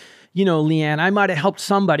helped, Leanne, I might have helped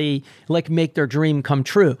somebody like make their dream come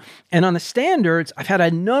true. And on the standards, I've had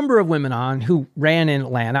a number of women on who ran in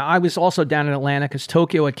Atlanta. I was also down in Atlanta because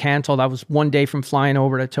Tokyo had canceled. I was one day from flying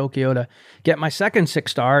over to Tokyo to get my second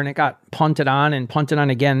 6-star, and it got punted on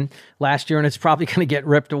again last year, and it's probably going to get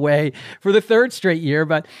ripped away for the third straight year.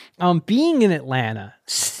 But being in Atlanta,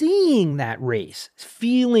 seeing that race,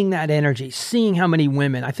 feeling that energy, seeing how many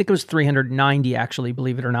women, I think it was 390 actually,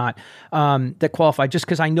 believe it or not, that qualified, just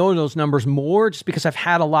because I know those numbers more, just because I've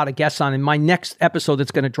had a lot of guests on. In my next episode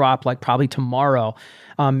that's going to drop like probably tomorrow,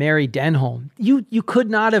 Mary Denholm, you could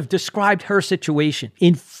not have described her situation.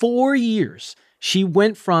 In 4 years, she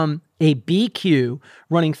went from a BQ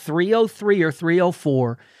running 303 or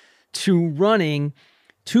 304 to running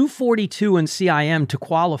 242 in CIM to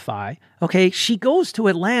qualify. Okay, she goes to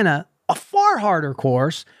Atlanta, a far harder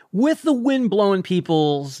course, with the wind blowing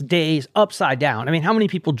people's days upside down. I mean, how many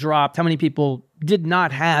people dropped? How many people did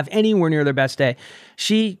not have anywhere near their best day?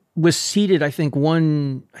 She was seated, I think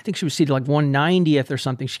she was seated like 190th or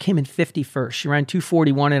something. She came in 51st. She ran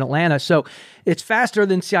 241 in Atlanta. So it's faster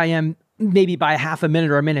than CIM, maybe by half a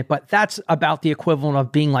minute or a minute, but that's about the equivalent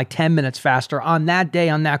of being like 10 minutes faster on that day,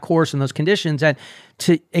 on that course, in those conditions. And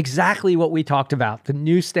to exactly what we talked about, the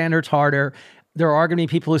new standard's harder. There are going to be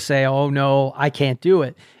people who say, oh no, I can't do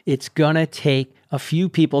it. It's going to take a few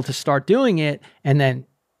people to start doing it. And then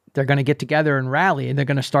they're going to get together and rally, and they're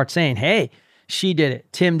going to start saying, hey, she did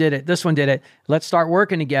it. Tim did it. This one did it. Let's start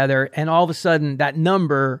working together. And all of a sudden that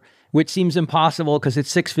number, which seems impossible because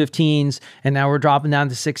it's 6:15s, and now we're dropping down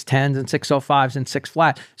to 6:10s and 6:05s and 6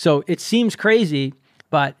 flat. So it seems crazy,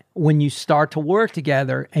 but when you start to work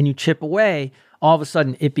together and you chip away, all of a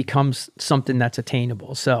sudden it becomes something that's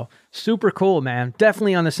attainable. So super cool, man.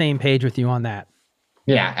 Definitely on the same page with you on that.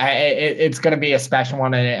 Yeah, it's going to be a special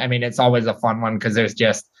one. And I mean, it's always a fun one because there's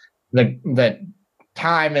just the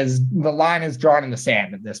line is drawn in the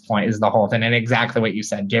sand at this point is the whole thing. And exactly what you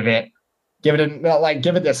said, give it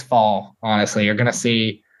this fall. Honestly, you're going to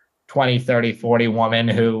see 20, 30, 40 women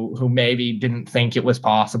who maybe didn't think it was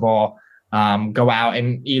possible, go out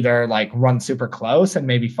and either like run super close and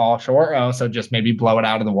maybe fall short, or also just maybe blow it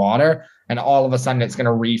out of the water. And all of a sudden it's going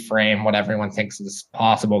to reframe what everyone thinks is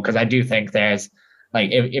possible. Cause I do think there's like,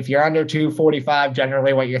 if you're under 245,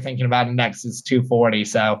 generally what you're thinking about next is 240.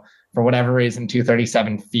 So for whatever reason,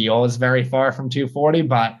 237 feels very far from 240.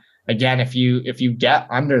 But again, if you get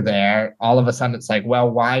under there, all of a sudden it's like, well,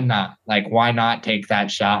 why not? Like, why not take that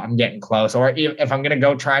shot? I'm getting close. Or if I'm going to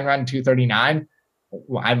go try and run 239,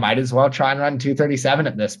 I might as well try and run 237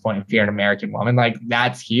 at this point. If you're an American woman, like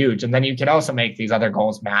that's huge. And then you can also make these other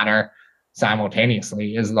goals matter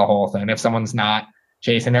simultaneously is the whole thing. If someone's not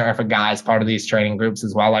chasing it, or if a guy's part of these training groups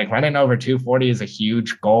as well, like running over 240 is a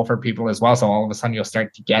huge goal for people as well. So all of a sudden you'll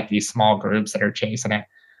start to get these small groups that are chasing it.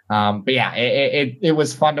 But yeah, it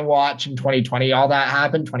was fun to watch in 2020. All that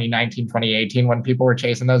happened 2019, 2018 when people were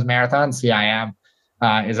chasing those marathons. CIM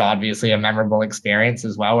is obviously a memorable experience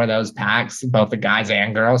as well, where those packs, both the guys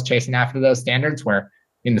and girls chasing after those standards, were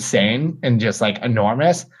insane and just like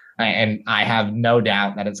enormous. And I have no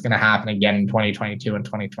doubt that it's going to happen again in 2022 and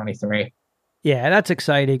 2023. Yeah, that's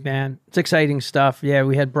exciting, man. It's exciting stuff. Yeah,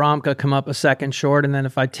 we had Bromka come up a second short. And then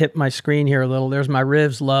if I tip my screen here a little, there's my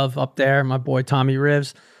Rivs love up there. My boy Tommy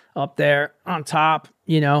Rivs up there on top.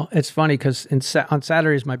 You know, it's funny because on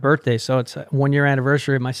Saturday is my birthday. So it's a 1 year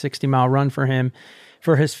anniversary of my 60-mile run for him,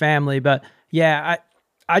 for his family. But yeah,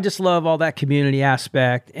 I just love all that community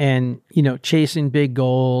aspect and, you know, chasing big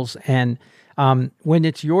goals. And when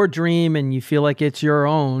it's your dream and you feel like it's your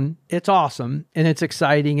own, it's awesome and it's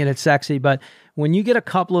exciting and it's sexy. But when you get a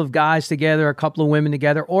couple of guys together, a couple of women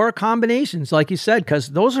together, or combinations, like you said, because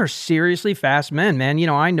those are seriously fast men, man. You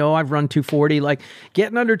know I've run 240. Like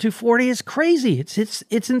getting under 240 is crazy.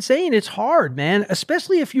 It's insane. It's hard, man.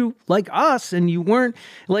 Especially if you like us and you weren't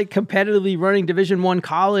like competitively running Division I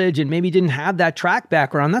college and maybe didn't have that track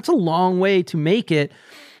background. That's a long way to make it,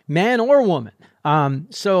 man or woman.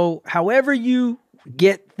 So however you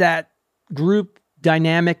get that group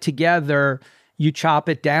dynamic together, you chop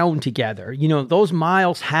it down together. You know, those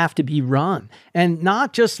miles have to be run, and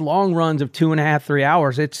not just long runs of 2.5, 3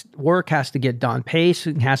 hours. It's work has to get done.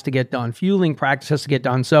 Pacing has to get done. Fueling practice has to get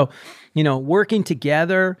done. So, you know, working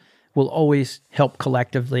together will always help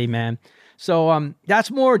collectively, man. So that's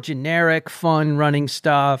more generic, fun running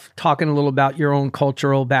stuff, talking a little about your own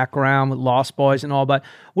cultural background with Lost Boys and all. But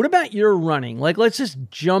what about your running? Like, let's just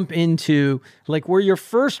jump into like where your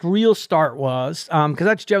first real start was, because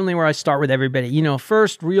that's generally where I start with everybody. You know,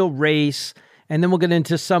 first real race, and then we'll get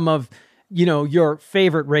into some of, you know, your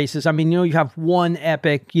favorite races. I mean, you know, you have one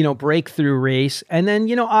epic, you know, breakthrough race. And then,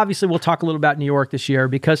 you know, obviously we'll talk a little about New York this year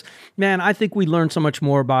because, man, I think we learn so much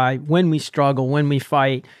more by when we struggle, when we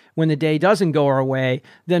fight, when the day doesn't go our way,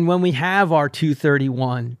 than when we have our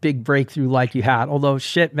 231 big breakthrough like you had. Although,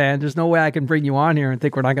 shit, man, there's no way I can bring you on here and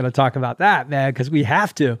think we're not going to talk about that, man, because we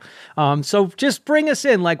have to. So just bring us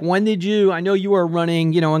in. Like, when did you, I know you were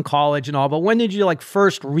running, you know, in college and all, but when did you like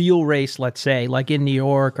first real race, let's say, like in New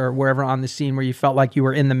York or wherever on the scene where you felt like you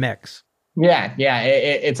were in the mix? Yeah.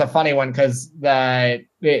 It's a funny one because to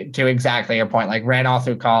exactly your point, like ran all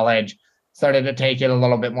through college, started to take it a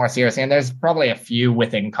little bit more seriously. And there's probably a few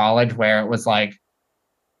within college where it was like,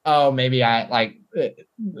 oh, maybe I like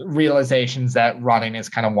realizations that running is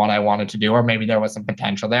kind of what I wanted to do, or maybe there was some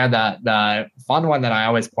potential there. The fun one that I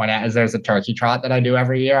always point at is there's a turkey trot that I do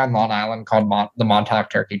every year on Long Island called the Montauk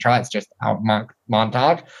Turkey Trot. It's just out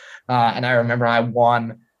Montauk. And I remember I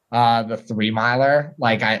won the 3-miler.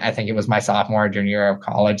 Like I think it was my sophomore or junior year of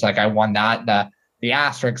college. Like I won that. The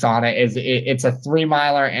asterisk on it is it's a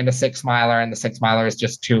 3-miler and a 6-miler, and the 6-miler is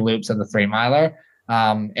just 2 loops of the 3-miler.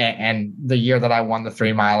 And the year that I won the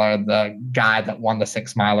 3-miler, the guy that won the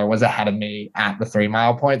 6-miler was ahead of me at the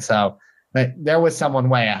 3-mile point. So there was someone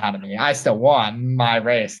way ahead of me. I still won my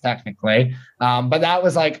race technically. But that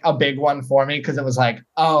was like a big one for me because it was like,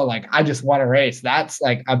 oh, like I just won a race. That's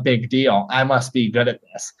like a big deal. I must be good at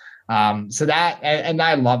this. So that, and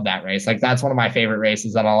I love that race. Like that's one of my favorite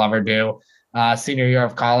races that I'll ever do. Senior year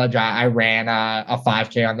of college, I ran a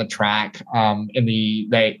 5K on the track.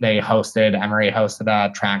 They hosted, Emory hosted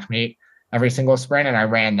a track meet every single spring, and I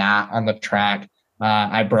ran that on the track.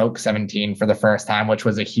 I broke 17 for the first time, which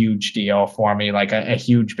was a huge deal for me, like a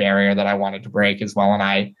huge barrier that I wanted to break as well. And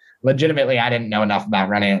I didn't know enough about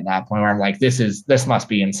running at that point where I'm like, this must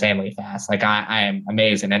be insanely fast. Like I am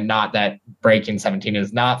amazing. And not that breaking 17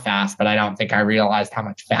 is not fast, but I don't think I realized how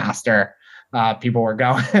much faster people were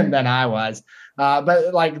going than I was.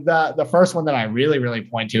 But like the first one that I really, really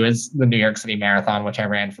point to is the New York City Marathon, which I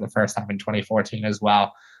ran for the first time in 2014 as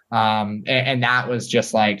well. And that was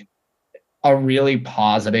just like a really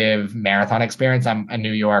positive marathon experience. I'm a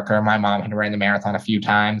New Yorker. My mom had ran the marathon a few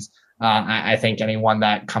times. I think anyone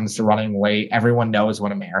that comes to running late, everyone knows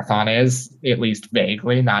what a marathon is, at least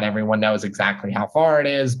vaguely. Not everyone knows exactly how far it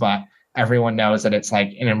is, but everyone knows that it's like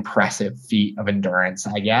an impressive feat of endurance,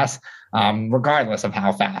 I guess, regardless of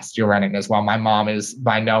how fast you're running as well. My mom is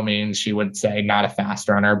by no means, she would say, not a fast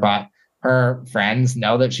runner, but her friends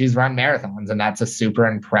know that she's run marathons, and that's a super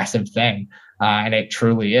impressive thing. And it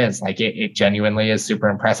truly is. Like it genuinely is super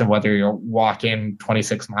impressive, whether you're walking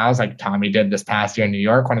 26 miles like Tommy did this past year in New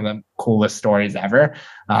York, one of the coolest stories ever.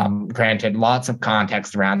 Granted, lots of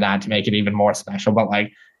context around that to make it even more special, but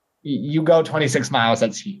like you go 26 miles,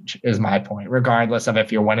 that's huge, is my point, regardless of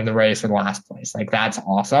if you're winning the race or the last place. Like that's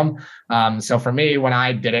awesome. So for me, when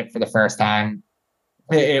I did it for the first time,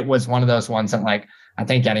 it was one of those ones that like, I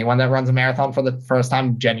think anyone that runs a marathon for the first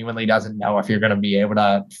time genuinely doesn't know if you're going to be able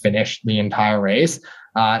to finish the entire race.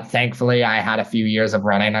 Thankfully, I had a few years of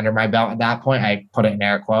running under my belt at that point. I put it in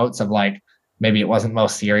air quotes of like, maybe it wasn't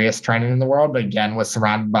most serious training in the world, but again, was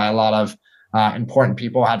surrounded by a lot of important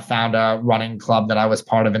people had found a running club that I was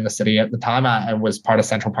part of in the city at the time. I was part of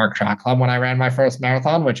Central Park Track Club when I ran my first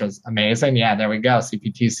marathon, which was amazing. Yeah, there we go.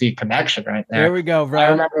 CPTC connection right there. There we go, bro. I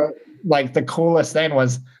remember like the coolest thing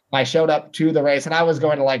was I showed up to the race and I was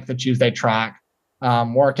going to like the Tuesday track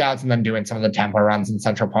workouts and then doing some of the tempo runs in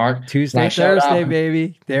Central Park. Tuesday, Thursday,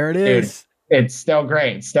 baby. There it is. Dude, it's still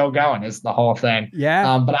great. It's still going is the whole thing.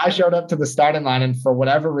 Yeah. But I showed up to the starting line and for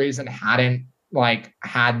whatever reason hadn't like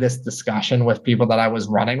had this discussion with people that I was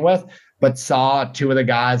running with, but saw two of the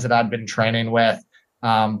guys that I'd been training with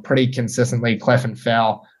pretty consistently, Cliff and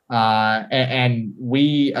Phil. And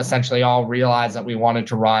we essentially all realized that we wanted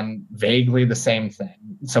to run vaguely the same thing.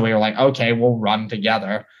 So we were like, okay, we'll run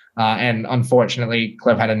together. And unfortunately,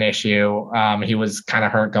 Cliff had an issue. He was kind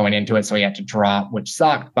of hurt going into it, so he had to drop, which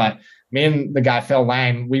sucked. But me and the guy, Phil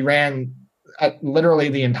Lang, we ran literally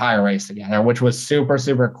the entire race together, which was super,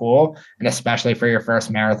 super cool. And especially for your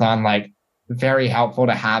first marathon, like very helpful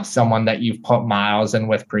to have someone that you've put miles in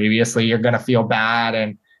with previously. You're going to feel bad.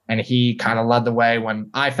 And he kind of led the way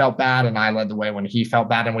when I felt bad and I led the way when he felt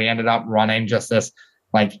bad. And we ended up running just this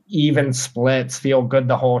like even splits, feel good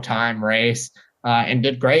the whole time race and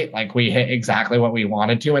did great. Like we hit exactly what we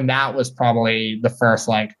wanted to. And that was probably the first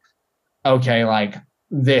like, okay, like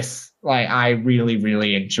this, like I really,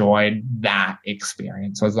 really enjoyed that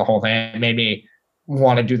experience was the whole thing. It made me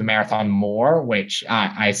want to do the marathon more, which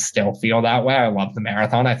I still feel that way. I love the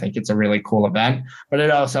marathon. I think it's a really cool event, but it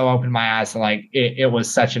also opened my eyes to like, it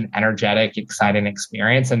was such an energetic, exciting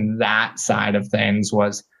experience. And that side of things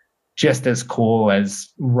was just as cool as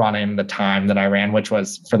running the time that I ran, which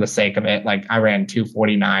was for the sake of it. Like I ran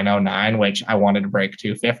 2:49.09, which I wanted to break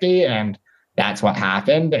 2:50 and that's what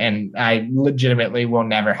happened. And I legitimately will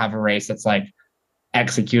never have a race that's like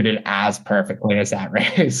executed as perfectly as that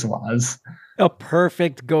race was. A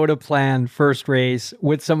perfect go-to plan first race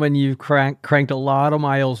with someone you've cranked a lot of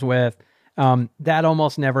miles with. That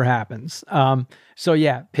almost never happens. So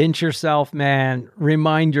yeah, pinch yourself, man.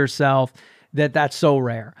 Remind yourself that that's so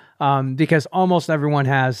rare. Because almost everyone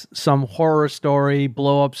has some horror story,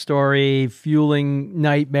 blow up story, fueling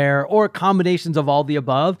nightmare, or combinations of all the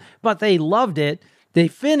above, but they loved it. They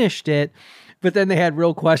finished it. But then they had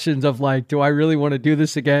real questions of like, do I really want to do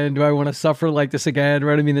this again? Do I want to suffer like this again?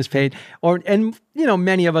 Right? I mean, this pain. And you know,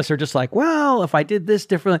 many of us are just like, well, if I did this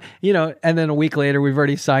differently, you know, and then a week later, we've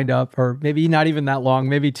already signed up, or maybe not even that long,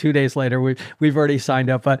 maybe 2 days later, we've already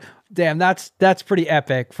signed up. But damn, that's pretty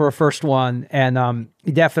epic for a first one. And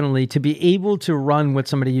definitely to be able to run with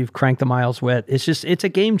somebody you've cranked the miles with, it's a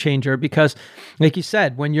game changer because like you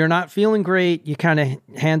said, when you're not feeling great, you kind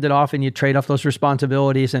of hand it off and you trade off those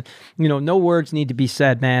responsibilities. And, you know, no words need to be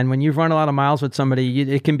said, man. When you've run a lot of miles with somebody,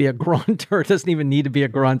 it can be a grunt or it doesn't even need to be a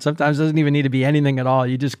grunt. Sometimes it doesn't even need to be anything at all.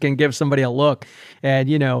 You just can give somebody a look. And,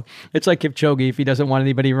 you know, it's like Kipchoge, if he doesn't want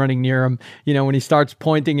anybody running near him, you know, when he starts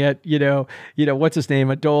pointing at, you know, what's his name,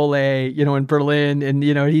 Adole, you know, in Berlin, and,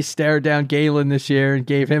 you know, he stared down Galen this year and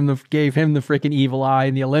gave him the freaking evil eye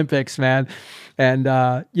in the Olympics, man. And,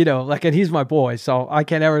 you know, like, and he's my boy, so I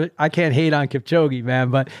can't hate on Kipchoge, man,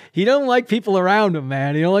 but he don't like people around him,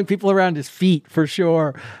 man. He don't like people around his feet for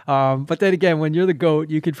sure. But then again, when you're the GOAT,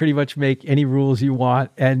 you can pretty much make any rules you want.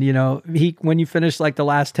 And, you know, when you finish like the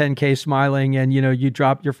last 10K smiling and, you know, you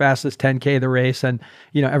drop your fastest 10K of the race and,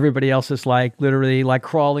 you know, everybody else is like literally like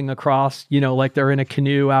crawling across, you know, like they're in a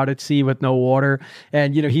canoe out at sea with no water.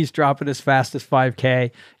 And, you know, he's dropping his fastest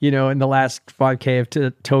 5K, you know, in the last 5K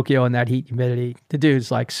of Tokyo in that heat humidity. The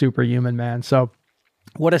dude's like superhuman, man. So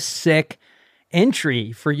what a sick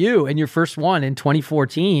entry for you and your first one in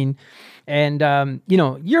 2014. And, you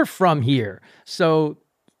know, you're from here. So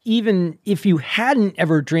even if you hadn't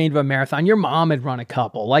ever dreamed of a marathon, your mom had run a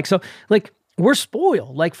couple. Like, so like we're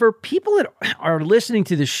spoiled. Like for people that are listening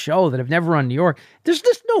to this show that have never run New York, there's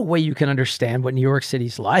just no way you can understand what New York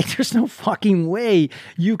City's like. There's no fucking way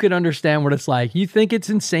you can understand what it's like. You think it's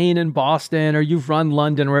insane in Boston or you've run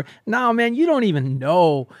London or no, man, you don't even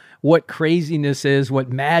know what craziness is,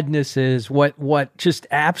 what madness is, what just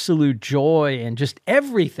absolute joy and just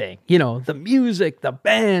everything, you know, the music, the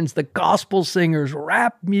bands, the gospel singers,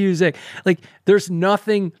 rap music, like there's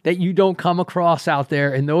nothing that you don't come across out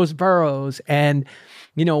there in those boroughs. And,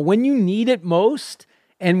 you know, when you need it most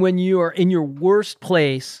and when you are in your worst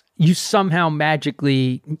place, you somehow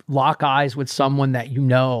magically lock eyes with someone that you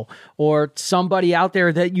know, or somebody out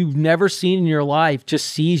there that you've never seen in your life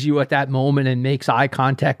just sees you at that moment and makes eye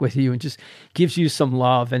contact with you and just gives you some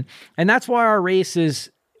love. And that's why our race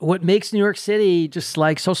is what makes New York City just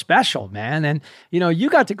like so special, man. And, you know, you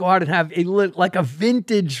got to go out and have a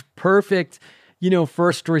vintage, perfect,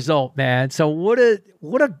 first result, man. So what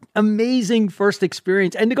a amazing first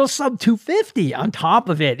experience. And to go sub 250 on top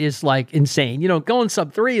of it is like insane. Going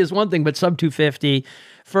sub 3 is one thing, but sub 250,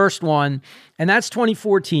 first one. And that's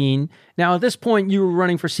 2014. Now at this point you were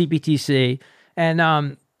running for CPTC,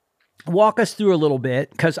 and walk us through a little bit,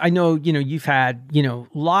 because I know, you've had,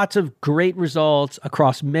 lots of great results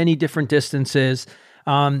across many different distances.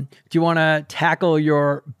 Do you want to tackle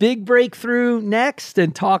your big breakthrough next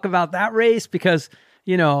and talk about that race? Because,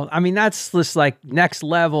 that's just like next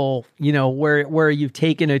level, where you've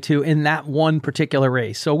taken it to in that one particular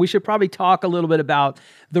race. So we should probably talk a little bit about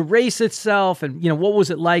the race itself and, what was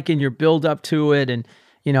it like in your build up to it? And,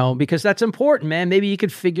 because that's important, man. Maybe you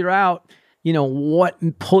could figure out, what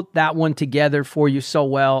put that one together for you so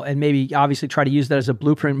well, and maybe obviously try to use that as a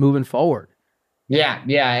blueprint moving forward. Yeah.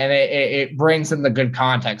 And it brings in the good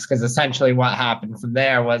context, because essentially what happened from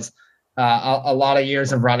there was a lot of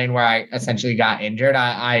years of running where I essentially got injured.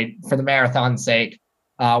 I for the marathon's sake,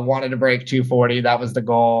 wanted to break 240. That was the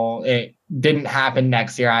goal. It didn't happen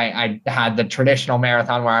next year. I had the traditional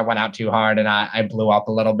marathon where I went out too hard and I blew up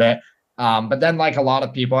a little bit. But then, like a lot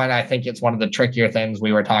of people, and I think it's one of the trickier things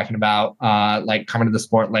we were talking about, like coming to the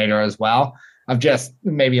sport later as well, of just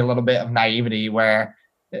maybe a little bit of naivety where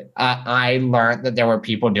I learned that there were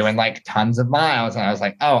people doing like tons of miles. And I was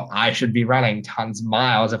like, oh, I should be running tons of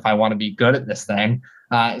miles if I want to be good at this thing.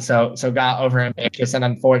 So got over ambitious, and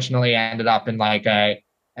unfortunately ended up in like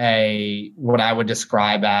a what I would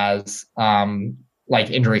describe as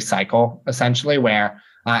like injury cycle, essentially, where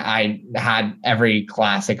I had every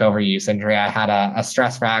classic overuse injury. I had a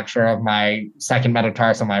stress fracture of my second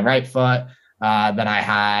metatarsal, my right foot. Then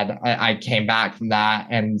I came back from that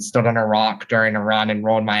and stood on a rock during a run and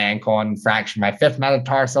rolled my ankle and fractured my fifth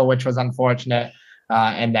metatarsal, which was unfortunate.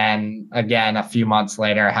 And then again, a few months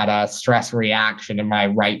later, I had a stress reaction in my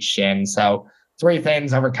right shin. So 3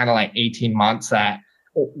 things over kind of like 18 months that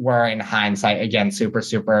were, in hindsight, again, super,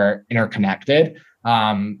 super interconnected.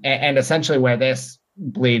 And essentially where this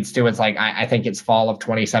bleeds to, it's like I think it's fall of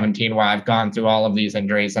 2017 where I've gone through all of these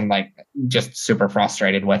injuries and like just super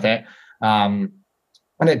frustrated with it. And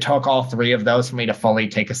it took all 3 of those for me to fully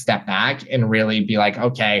take a step back and really be like,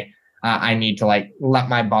 okay, I need to like let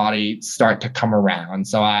my body start to come around.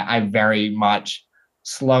 So I very much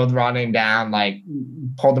slowed running down, like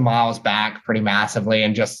pulled the miles back pretty massively,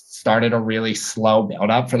 and just started a really slow build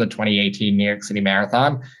up for the 2018 New York City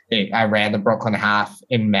Marathon. I ran the Brooklyn Half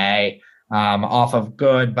in May. Off of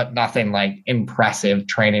good, but nothing like impressive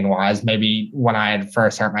training wise. Maybe when I had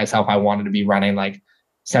first hurt myself, I wanted to be running like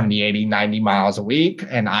 70, 80, 90 miles a week.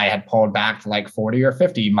 And I had pulled back to like 40 or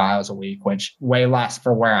 50 miles a week, which way less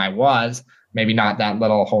for where I was. Maybe not that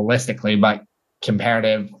little holistically, but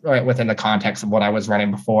comparative within the context of what I was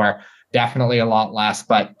running before, definitely a lot less,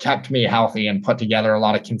 but kept me healthy and put together a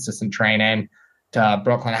lot of consistent training. To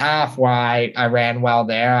Brooklyn Half, where I ran well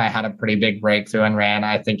there. I had a pretty big breakthrough and ran,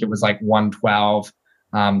 I think it was like 112,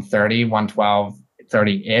 30, 112,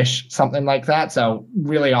 30-ish, something like that. So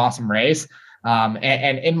really awesome race.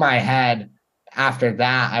 And in my head, after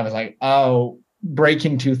that, I was like, oh,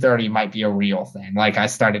 breaking 230 might be a real thing. Like I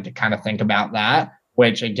started to kind of think about that,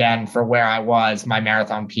 which again, for where I was, my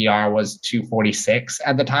marathon PR was 246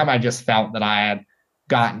 at the time. I just felt that I had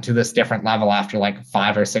gotten to this different level after like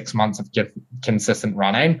 5 or 6 months of consistent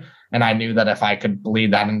running. And I knew that if I could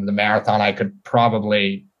bleed that into the marathon, I could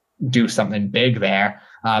probably do something big there.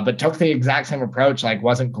 But took the exact same approach, like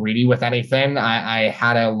wasn't greedy with anything. I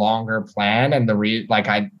had a longer plan, and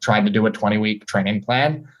I tried to do a 20-week training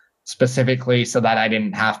plan specifically so that I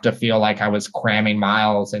didn't have to feel like I was cramming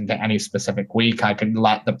miles into any specific week. I could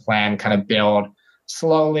let the plan kind of build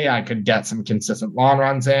slowly. I could get some consistent long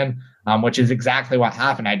runs in. Which is exactly what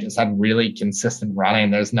happened. I just had really consistent running.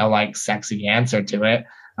 There's no like sexy answer to it.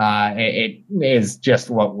 It is just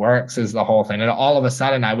what works is the whole thing. And all of a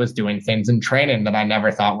sudden I was doing things in training that I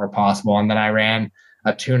never thought were possible. And then I ran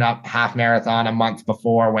a tune-up half marathon a month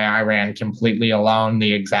before where I ran completely alone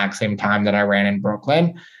the exact same time that I ran in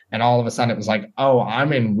Brooklyn. And all of a sudden it was like, oh,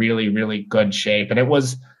 I'm in really, really good shape. And it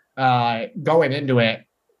was going into it,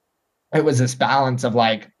 it was this balance of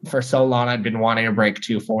like, for so long, I'd been wanting to break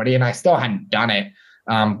 240 and I still hadn't done it.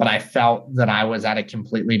 But I felt that I was at a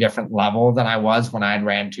completely different level than I was when I'd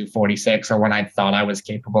ran 246 or when I thought I was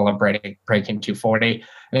capable of breaking 240.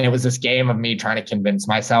 And it was this game of me trying to convince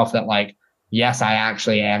myself that like, yes, I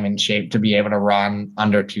actually am in shape to be able to run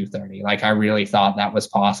under 230. Like I really thought that was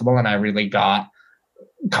possible. And I really got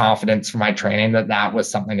confidence from my training that that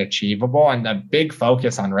was something achievable. And the big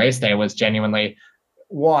focus on race day was genuinely,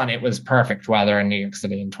 one, it was perfect weather in New York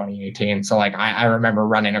City in 2018. So like I remember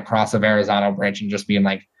running across the Verrazano Bridge and just being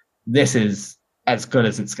like, this is as good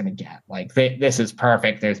as it's going to get. Like this is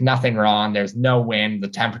perfect. There's nothing wrong. There's no wind. The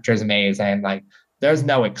temperature's amazing. Like there's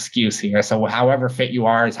no excuse here. So however fit you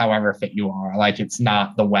are is however fit you are. Like it's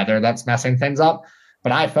not the weather that's messing things up.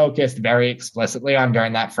 But I focused very explicitly on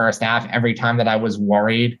during that first half, every time that I was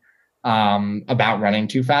worried about running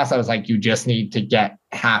too fast, I was like, you just need to get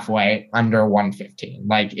halfway under 115.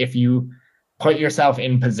 Like if you put yourself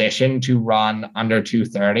in position to run under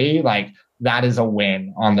 230, like that is a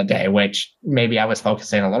win on the day, which maybe I was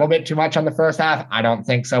focusing a little bit too much on the first half. I don't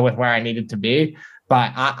think so with where I needed to be,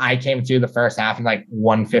 but I came through the first half in like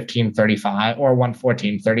 115.35 or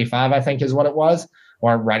 114.35, I think is what it was,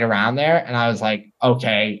 or right around there. And I was like,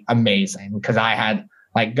 okay, amazing. Because I had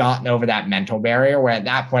like gotten over that mental barrier where at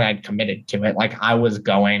that point I'd committed to it. Like I was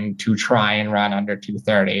going to try and run under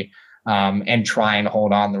 230 and try and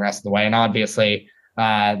hold on the rest of the way. And obviously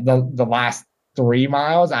the last 3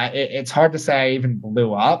 miles, it's hard to say I even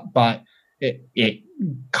blew up, but it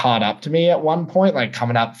caught up to me at one point, like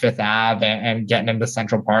coming up Fifth Ave and getting into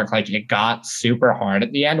Central Park. Like it got super hard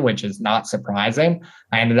at the end, which is not surprising.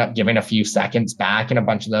 I ended up giving a few seconds back in a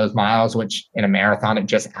bunch of those miles, which in a marathon, it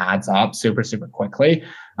just adds up super, super quickly.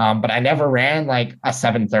 But I never ran like a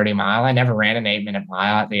 7:30 mile. I never ran an 8-minute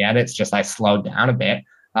mile at the end. It's just I slowed down a bit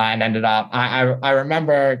and ended up, I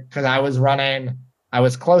remember because I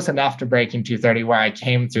was close enough to breaking 230 where I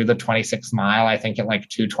came through the 26 mile, I think at like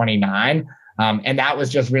 229. And that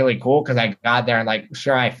was just really cool because I got there and like,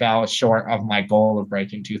 sure, I fell short of my goal of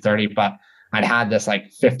breaking 230, but I'd had this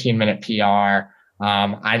like 15-minute PR.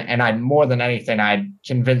 I more than anything, I'd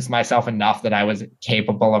convinced myself enough that I was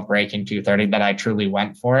capable of breaking 230 that I truly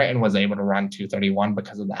went for it and was able to run 231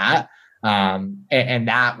 because of that. And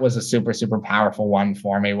that was a super, super powerful one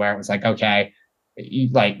for me where it was like, okay,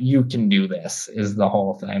 you can do this is the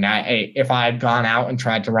whole thing. If I had gone out and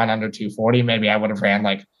tried to run under 240, maybe I would have ran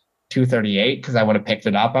like 238 because I would have picked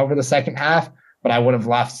it up over the second half, but I would have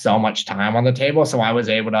left so much time on the table. So I was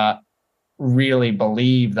able to really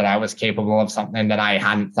believe that I was capable of something that I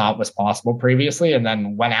hadn't thought was possible previously, and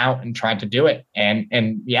then went out and tried to do it.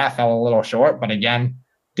 And yeah, fell a little short, but again,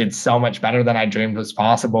 did so much better than I dreamed was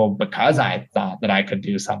possible because I thought that I could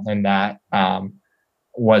do something that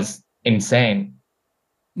was insane.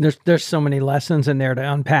 There's so many lessons in there to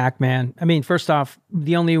unpack, man. I mean, first off,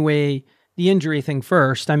 the injury thing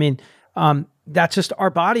first. I mean, that's just our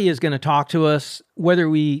body is going to talk to us whether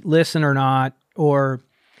we listen or not, or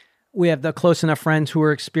we have the close enough friends who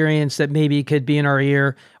are experienced that maybe could be in our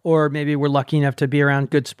ear, or maybe we're lucky enough to be around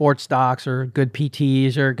good sports docs or good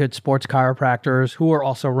PTs or good sports chiropractors who are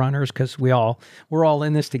also runners, because we're all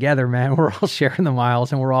in this together, man. We're all sharing the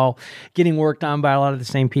miles and we're all getting worked on by a lot of the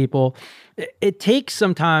same people. It takes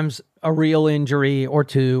sometimes a real injury or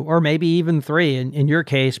two, or maybe even 3 in your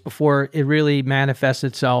case, before it really manifests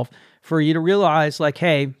itself for you to realize like,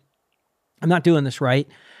 hey, I'm not doing this right.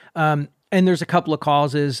 And there's a couple of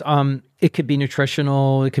causes. It could be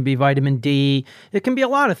nutritional. It could be vitamin D. It can be a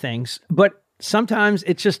lot of things. But sometimes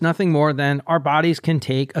it's just nothing more than our bodies can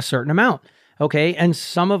take a certain amount. Okay. And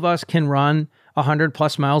some of us can run 100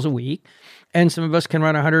 plus miles a week. And some of us can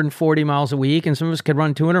run 140 miles a week. And some of us can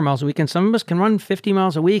run 200 miles a week. And some of us can run 50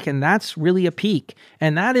 miles a week. And that's really a peak.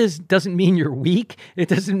 And that doesn't mean you're weak. It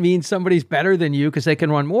doesn't mean somebody's better than you because they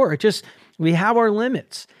can run more. It just, we have our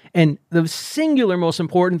limits. And the singular most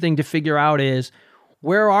important thing to figure out is,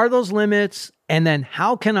 where are those limits? And then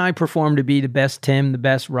how can I perform to be the best Tim, the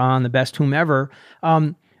best Ron, the best whomever,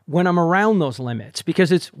 when I'm around those limits?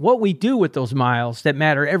 Because it's what we do with those miles that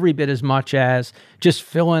matter every bit as much as just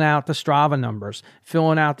filling out the Strava numbers,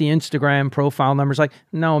 filling out the Instagram profile numbers. Like,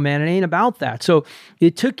 no, man, it ain't about that. So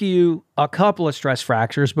it took you a couple of stress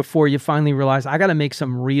fractures before you finally realized, I got to make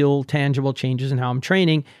some real tangible changes in how I'm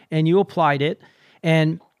training. And you applied it.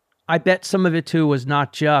 And I bet some of it too was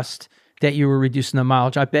not just that you were reducing the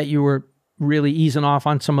mileage. I bet you were really easing off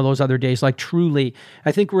on some of those other days. Like truly,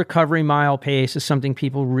 I think recovery mile pace is something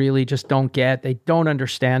people really just don't get. They don't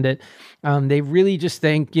understand it. They really just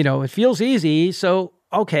think, it feels easy. So,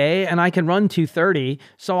 okay. And I can run 230.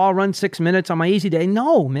 So I'll run 6 minutes on my easy day.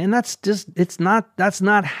 No, man, that's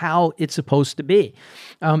not how it's supposed to be.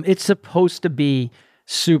 It's supposed to be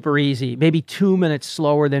super easy, maybe 2 minutes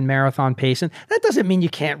slower than marathon pace. And that doesn't mean you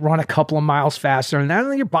can't run a couple of miles faster. And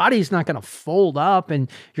that your body's not going to fold up and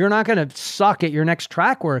you're not going to suck at your next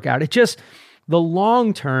track workout. It's just the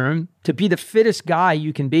long term, to be the fittest guy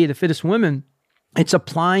you can be, the fittest woman, it's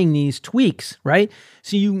applying these tweaks, right?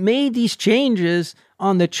 So you made these changes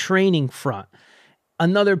on the training front.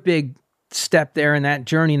 Another big step there in that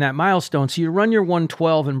journey, in that milestone. So you run your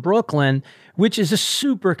 112 in Brooklyn, which is a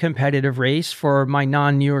super competitive race for my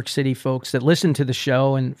non-New York City folks that listen to the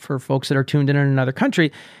show, and for folks that are tuned in another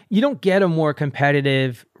country. You don't get a more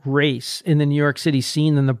competitive race in the New York City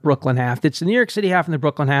scene than the Brooklyn half. It's the New York City half and the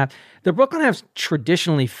Brooklyn half. The Brooklyn half's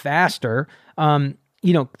traditionally faster.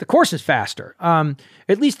 The course is faster.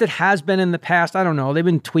 At least it has been in the past. I don't know. They've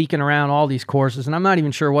been tweaking around all these courses, and I'm not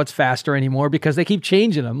even sure what's faster anymore because they keep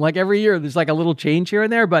changing them. Like every year, there's like a little change here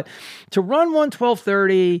and there. But to run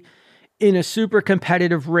 112.30 in a super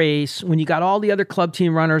competitive race, when you got all the other club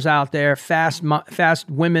team runners out there, fast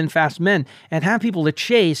women, fast men, and have people to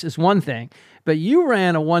chase is one thing. But you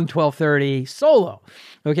ran a 112.30 solo.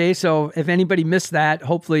 Okay, so if anybody missed that,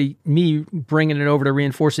 hopefully me bringing it over to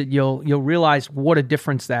reinforce it, you'll realize what a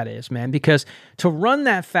difference that is, man. Because to run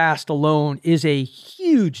that fast alone is a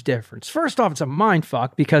huge difference. First off, it's a mind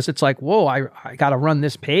fuck because it's like, whoa, I got to run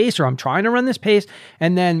this pace, or I'm trying to run this pace.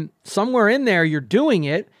 And then somewhere in there, you're doing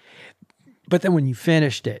it. But then when you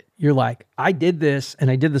finished it, you're like, I did this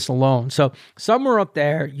and I did this alone. So somewhere up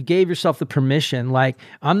there, you gave yourself the permission, like,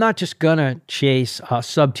 I'm not just going to chase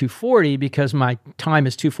sub 240 because my time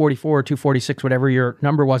is 244 or 246, whatever your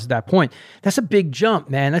number was at that point. That's a big jump,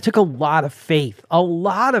 man. That took a lot of faith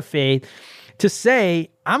to say,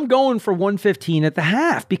 I'm going for 115 at the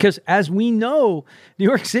half, because as we know, New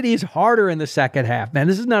York City is harder in the second half, man.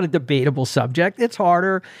 This is not a debatable subject. It's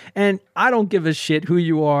harder, and I don't give a shit who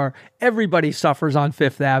you are. Everybody suffers on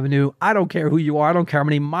Fifth Avenue. I don't care who you are. I don't care how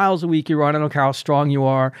many miles a week you run. I don't care how strong you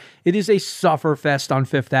are. It is a suffer fest on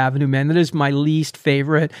Fifth Avenue, man. That is my least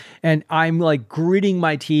favorite, and I'm like gritting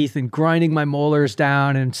my teeth and grinding my molars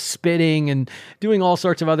down and spitting and doing all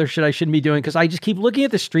sorts of other shit I shouldn't be doing because I just keep looking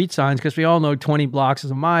at the street signs, because we all know 20 blocks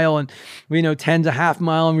is a mile, and we know 10's a half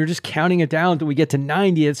mile, and we're just counting it down until we get to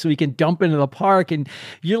 90th so we can dump into the park. And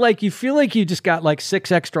you feel like you just got like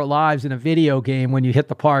 6 extra lives in a video game when you hit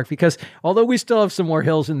the park, because although we still have some more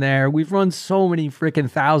hills in there, we've run so many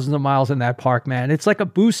freaking thousands of miles in that park, man. It's like a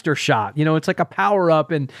booster shot, it's like a power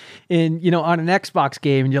up in on an Xbox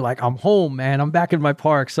game, and you're like, I'm home, man. I'm back in my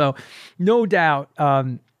park. So no doubt,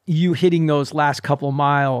 you hitting those last couple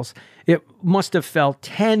miles, it must have felt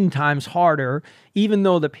 10 times harder, even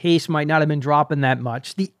though the pace might not have been dropping that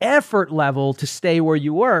much. The effort level to stay where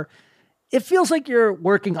you were, it feels like you're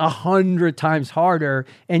working 100 times harder,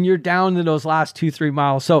 and you're down to those last 2-3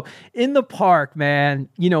 miles. So in the park, man,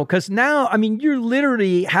 because now, I mean, you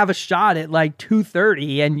literally have a shot at like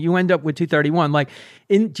 230 and you end up with 231. Like,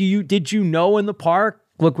 did you know in the park,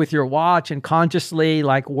 look with your watch and consciously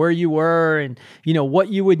like where you were and what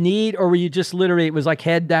you would need, or were you just literally, it was like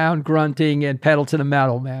head down, grunting and pedal to the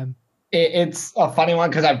metal, man? It's a funny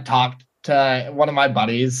one because I've talked to one of my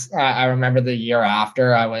buddies. I remember the year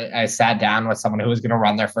after I sat down with someone who was going to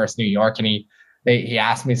run their first New York, and he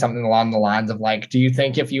asked me something along the lines of like, do you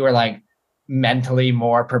think if you were like mentally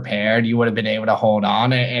more prepared, you would have been able to hold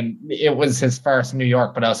on? And it was his first New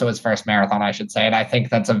York, but also his first marathon, I should say. And I think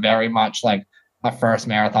that's a very much like a first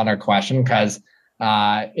marathoner question, because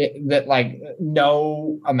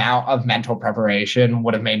no amount of mental preparation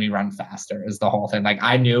would have made me run faster is the whole thing. Like,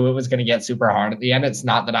 I knew it was going to get super hard at the end. It's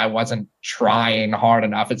not that I wasn't trying hard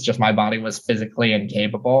enough. It's just my body was physically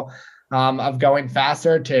incapable of going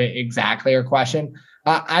faster. To exactly your question,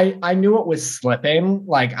 I knew it was slipping.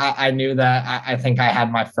 Like, I knew that I think I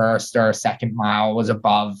had my first or second mile was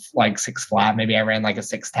above like 6 flat. Maybe I ran like a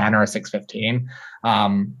 6:10 or a 6:15.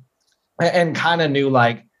 And kind of knew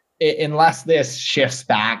like, unless this shifts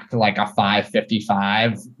back to like a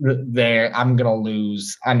 5:55, I'm going to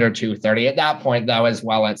lose under 2:30 at that point, though, as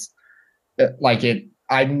well. It's like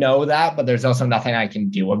I know that, but there's also nothing I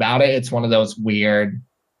can do about it. It's one of those weird,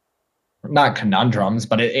 not conundrums,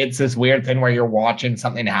 but it's this weird thing where you're watching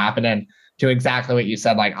something happen, and to exactly what you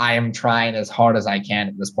said, like, I am trying as hard as I can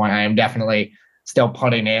at this point. I am definitely still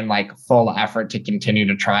putting in like full effort to continue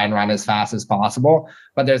to try and run as fast as possible.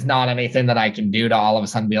 But there's not anything that I can do to all of a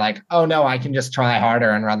sudden be like, oh no, I can just try harder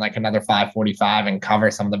and run like another 5:45 and cover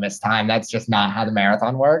some of the missed time. That's just not how the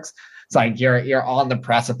marathon works. It's like you're on the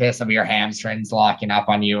precipice of your hamstrings locking up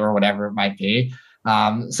on you or whatever it might be.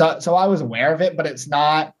 So I was aware of it, but it's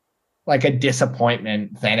not like a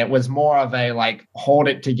disappointment thing. It was more of a like, hold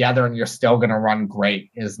it together and you're still going to run great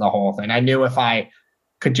is the whole thing. I knew if I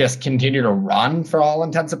could just continue to run for all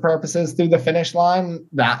intents and purposes through the finish line,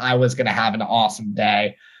 that I was going to have an awesome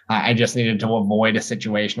day. I just needed to avoid a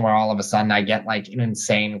situation where all of a sudden I get like an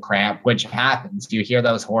insane cramp, which happens. You hear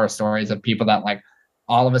those horror stories of people that like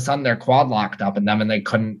all of a sudden their quad locked up in them and they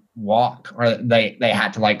couldn't walk, or they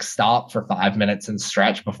had to like stop for 5 minutes and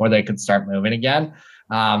stretch before they could start moving again.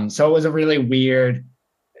 So it was a really weird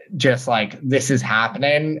just like, this is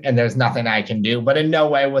happening and there's nothing I can do. But in no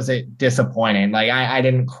way was it disappointing. Like I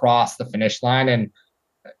didn't cross the finish line and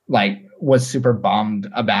like was super bummed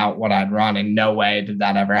about what I'd run. In no way did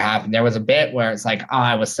that ever happen. There was a bit where it's like, oh,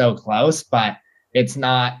 I was so close, but it's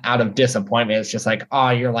not out of disappointment. It's just like, oh,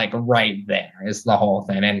 you're like right there is the whole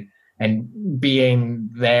thing. And being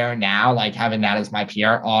there now, like having that as my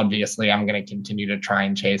PR, obviously I'm going to continue to try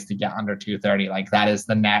and chase to get under 230. Like that is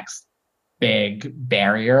the next big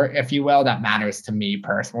barrier, if you will, that matters to me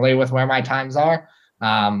personally with where my times are.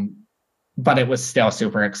 But it was still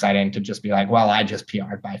super exciting to just be like, well, I just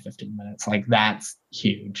PR'd by 15 minutes. Like that's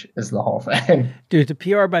huge is the whole thing. Dude, to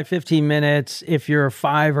PR by 15 minutes, if you're a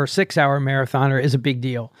 5 or 6 hour marathoner, is a big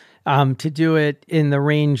deal. To do it in the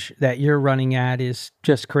range that you're running at is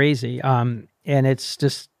just crazy. And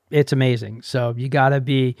it's amazing. So you got to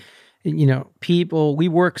be, people, we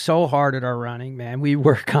work so hard at our running, man. We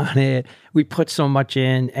work on it. We put so much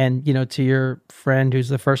in. And, to your friend who's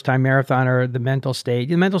the first time marathoner, the mental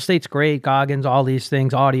state's great. Goggins, all these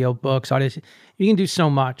things, audio books, you can do so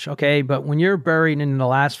much. Okay. But when you're buried in the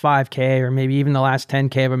last 5K or maybe even the last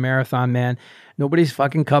 10K of a marathon, man, nobody's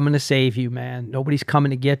fucking coming to save you, man. Nobody's coming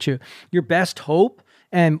to get you. Your best hope.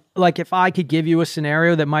 And like, if I could give you a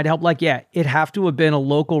scenario that might help, like, yeah, it'd have to have been a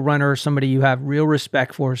local runner or somebody you have real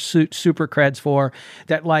respect for, super creds for,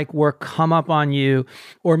 that like were come up on you,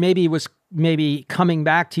 or maybe was maybe coming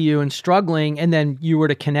back to you and struggling. And then you were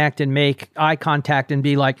to connect and make eye contact and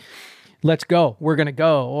be like, let's go, we're going to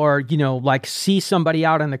go. Or, like see somebody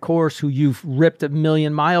out on the course who you've ripped a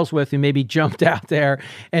million miles with, who maybe jumped out there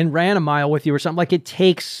and ran a mile with you or something. Like it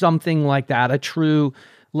takes something like that, a true,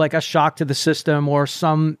 like a shock to the system or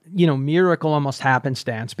some, miracle almost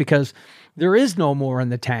happenstance, because there is no more in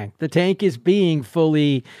the tank. The tank is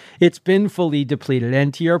it's been fully depleted.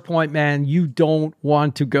 And to your point, man, you don't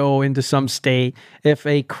want to go into some state if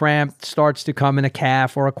a cramp starts to come in a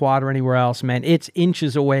calf or a quad or anywhere else, man. It's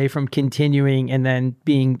inches away from continuing and then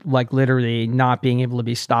being like literally not being able to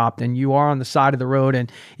be stopped. And you are on the side of the road. And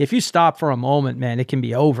if you stop for a moment, man, it can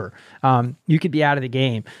be over. You could be out of the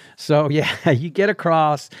game. So yeah, you get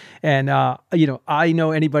across and, I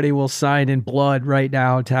know anybody will sign in blood right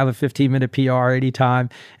now to have a 15-minute PR anytime.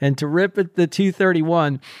 And to rip at the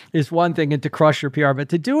 231 is one thing, and to crush your PR, but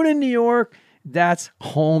to do it in New York, that's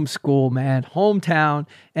home school, man, hometown,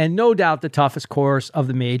 and no doubt the toughest course of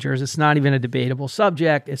the majors. It's not even a debatable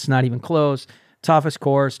subject. It's not even close. Toughest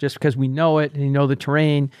course, just because we know it and you know the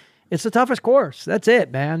terrain. It's the toughest course. That's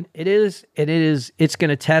it, man. It is. It's going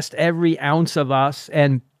to test every ounce of us.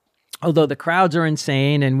 And although the crowds are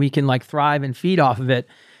insane and we can like thrive and feed off of it,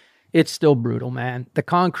 it's still brutal, man. The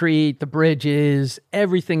concrete, the bridges,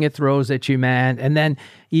 everything it throws at you, man. And then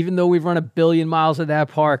even though we've run 1 billion miles of that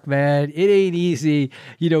park, man, it ain't easy,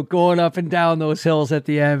 going up and down those hills at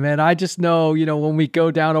the end, man. I just know, when we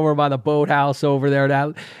go down over by the boathouse over there,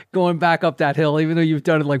 that going back up that hill, even though you've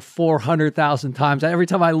done it like 400,000 times, every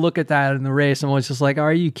time I look at that in the race, I'm always just like,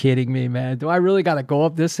 are you kidding me, man? Do I really got to go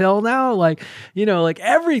up this hill now? Like, like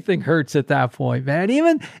everything hurts at that point, man.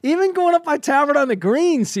 Even going up by Tavern on the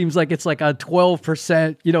Green seems like it's like a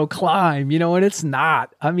 12%, climb, and it's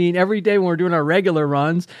not. I mean, every day when we're doing our regular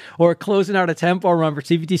runs or closing out a tempo run for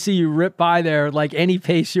CVTC, you rip by there like any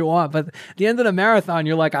pace you want. But at the end of the marathon,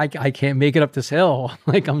 you're like, I can't make it up this hill.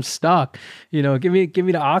 Like I'm stuck, give me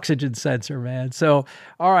the oxygen sensor, man. So,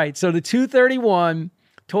 all right. So the 231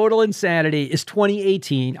 total insanity is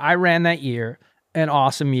 2018. I ran that year, an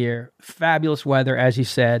awesome year, fabulous weather, as you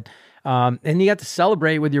said. And you got to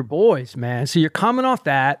celebrate with your boys, man. So you're coming off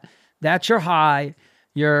that. That's your high.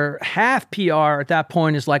 Your half PR at that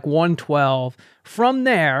point is like 112. From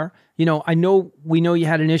there, we know you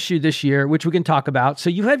had an issue this year, which we can talk about. So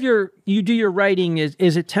you do your writing.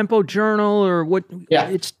 Is it Tempo Journal or what? Yeah.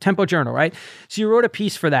 It's Tempo Journal, right? So you wrote a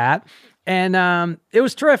piece for that. And it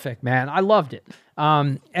was terrific, man. I loved it.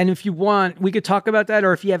 And if you want, we could talk about that,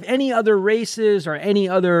 or if you have any other races or any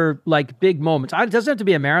other like big moments. It doesn't have to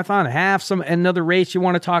be a marathon, a half, another race you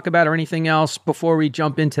want to talk about or anything else before we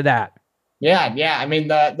jump into that. Yeah. I mean,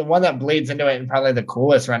 the one that bleeds into it and probably the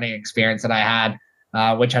coolest running experience that I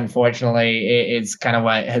had, which unfortunately is kind of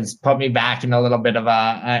what has put me back in a little bit of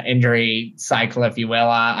a injury cycle, if you will.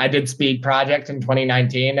 I did Speed Project in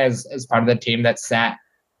 2019 as part of the team that set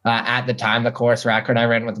at the time the course record. I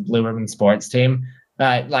ran with the Blue Ribbon Sports team.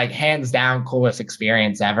 Like hands down, coolest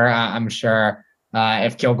experience ever. I'm sure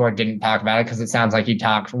if Kilgore didn't talk about it, because it sounds like he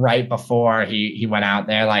talked right before he went out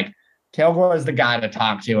there. Like Kilgore is the guy to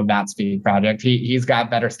talk to about Speed Project. He's got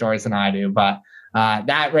better stories than I do, but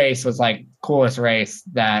that race was like coolest race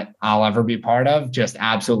that I'll ever be part of. Just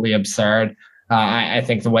absolutely absurd. I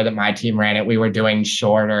think the way that my team ran it, we were doing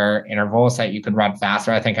shorter intervals that you could run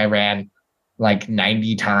faster. I think I ran like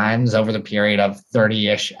 90 times over the period of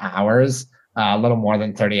 30-ish hours, a little more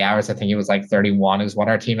than 30 hours. I think it was like 31 is what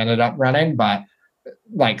our team ended up running. But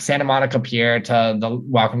like Santa Monica Pier to the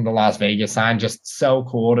Welcome to Las Vegas sign, just so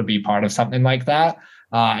cool to be part of something like that.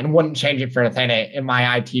 And wouldn't change it for a thing. In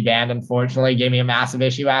my IT band, unfortunately, gave me a massive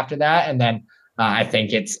issue after that. And then I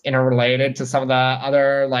think it's interrelated to some of the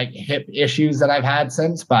other like hip issues that I've had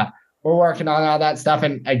since, but we're working on all that stuff.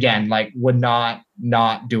 And again, like would not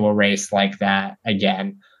do a race like that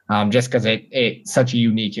again. Just because it's such a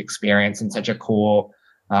unique experience and such a cool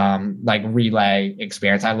like relay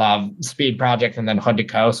experience. I love Speed Project and then Hood to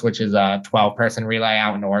Coast, which is a 12-person relay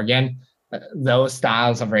out in Oregon. Those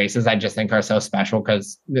styles of races I just think are so special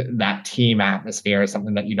because that team atmosphere is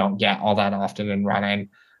something that you don't get all that often in running,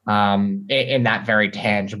 in that very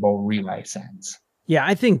tangible relay sense. Yeah,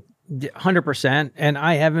 I think 100%. And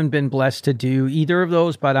I haven't been blessed to do either of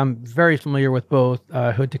those, but I'm very familiar with both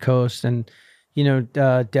Hood to Coast and,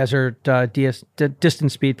 Desert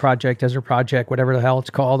Distance Speed Project, Desert Project, whatever the hell it's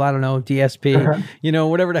called. I don't know, DSP,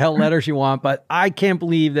 whatever the hell letters you want. But I can't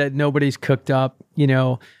believe that nobody's cooked up,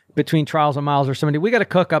 between Trials and Miles or somebody. We got to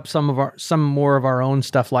cook up some more of our own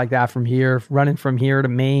stuff like that from here, running from here to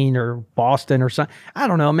Maine or Boston or something. I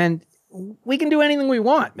don't know, man. We can do anything we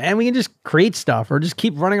want, man. We can just create stuff or just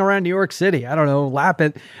keep running around New York City. I don't know, lap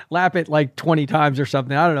it like 20 times or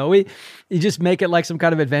something. I don't know. You just make it like some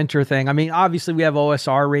kind of adventure thing. I mean, obviously we have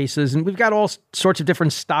OSR races and we've got all sorts of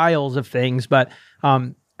different styles of things, but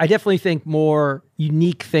I definitely think more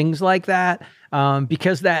unique things like that,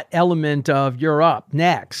 because that element of you're up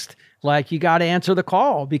next, like you got to answer the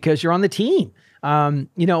call because you're on the team.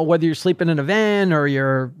 Whether you're sleeping in a van or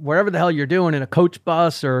you're wherever the hell you're doing in a coach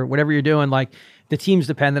bus or whatever you're doing, like the team's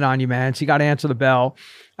dependent on you, man. So you got to answer the bell.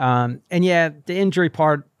 And yeah, the injury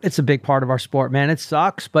part, it's a big part of our sport, man. It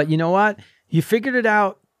sucks, but you know what? You figured it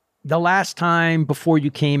out the last time before you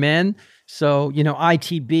came in. So,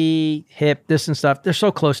 ITB, hip, this and stuff, they're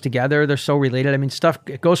so close together. They're so related. I mean, stuff,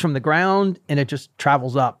 it goes from the ground and it just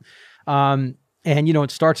travels up. And,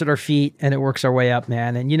 it starts at our feet and it works our way up,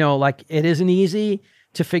 man. And, it isn't easy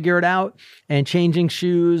to figure it out, and changing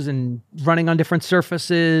shoes and running on different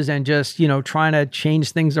surfaces and just, trying to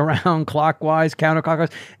change things around clockwise,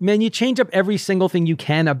 counterclockwise. Man, you change up every single thing you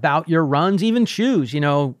can about your runs, even shoes,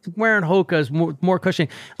 wearing Hoka's, more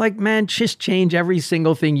cushioning. Like, man, just change every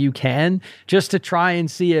single thing you can just to try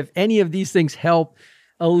and see if any of these things help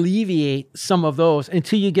alleviate some of those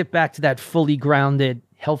until you get back to that fully grounded,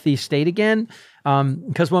 healthy state again.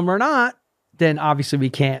 Because when we're not, then obviously we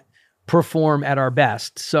can't perform at our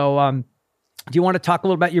best. So do you want to talk a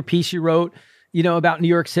little about your piece you wrote, about New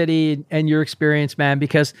York City and your experience, man?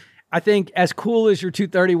 Because I think as cool as your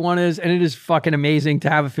 2:31 is, and it is fucking amazing to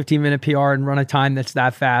have a 15-minute PR and run a time that's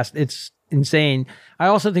that fast, it's insane. I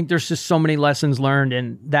also think there's just so many lessons learned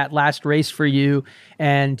in that last race for you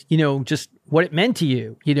and, just what it meant to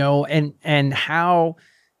you, and how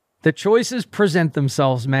the choices present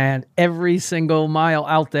themselves, man. Every single mile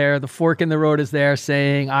out there, the fork in the road is there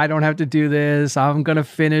saying, I don't have to do this. I'm going to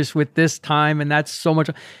finish with this time. And that's so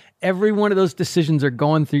much. Every one of those decisions are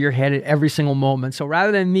going through your head at every single moment. So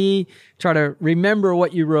rather than me try to remember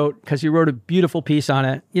what you wrote, because you wrote a beautiful piece on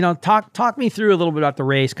it, talk me through a little bit about the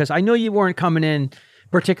race, because I know you weren't coming in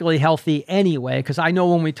particularly healthy anyway, because I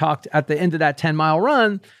know when we talked at the end of that 10-mile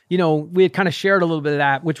run, we had kind of shared a little bit of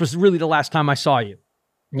that, which was really the last time I saw you.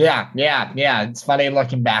 Yeah. It's funny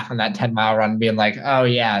looking back on that 10-mile run, being like, oh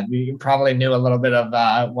yeah, you probably knew a little bit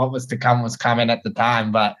of what was to come was coming at the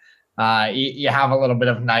time, but you have a little bit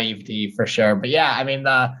of naivety for sure. But yeah, I mean,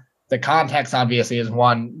 the context obviously is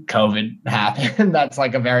one, COVID happened. That's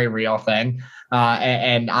like a very real thing.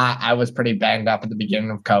 And I was pretty banged up at the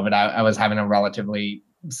beginning of COVID. I was having a relatively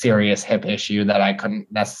serious hip issue that I couldn't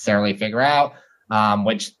necessarily figure out.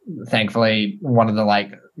 Which thankfully one of the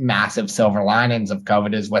like massive silver linings of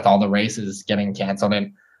COVID is with all the races getting canceled.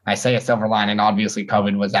 And I say a silver lining, obviously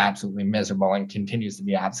COVID was absolutely miserable and continues to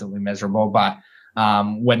be absolutely miserable. But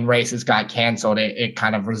when races got canceled, it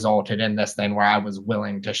kind of resulted in this thing where I was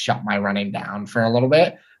willing to shut my running down for a little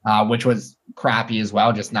bit, which was crappy as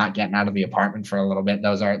well. Just not getting out of the apartment for a little bit.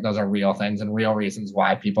 Those are real things and real reasons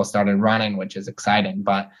why people started running, which is exciting.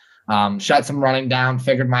 But shut some running down,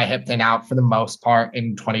 figured my hip thing out for the most part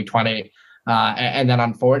in 2020. And then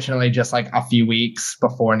unfortunately, just like a few weeks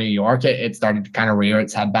before New York, it started to kind of rear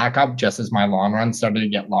its head back up just as my long run started to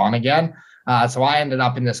get long again. So I ended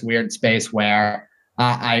up in this weird space where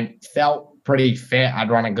I felt pretty fit. I'd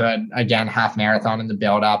run a good, again, half marathon in the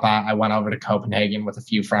build up. I went over to Copenhagen with a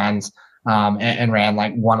few friends. and ran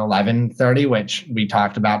like 1:11:30, which we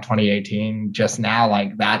talked about 2018 just now.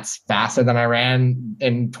 Like that's faster than I ran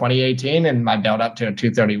in 2018 and my build up to a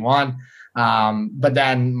 2:31. But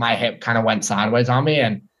then my hip kind of went sideways on me,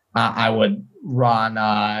 and I would run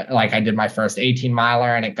like I did my first 18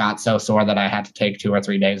 miler, and it got so sore that I had to take 2 or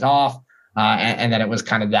 3 days off. And then it was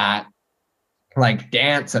kind of that like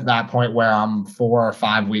dance at that point where I'm 4 or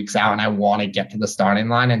 5 weeks out and I want to get to the starting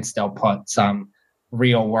line and still put some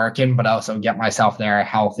real work in, but also get myself there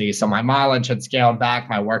healthy. So my mileage had scaled back,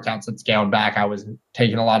 my workouts had scaled back. I was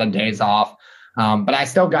taking a lot of days off. But I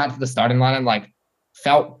still got to the starting line and like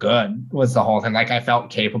felt good was the whole thing. Like I felt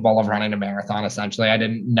capable of running a marathon essentially. I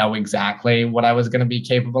didn't know exactly what I was going to be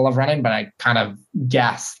capable of running, but I kind of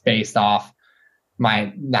guessed based off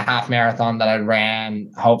the half marathon that I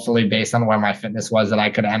ran, hopefully based on where my fitness was, that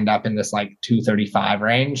I could end up in this like 2:35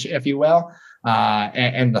 range, if you will.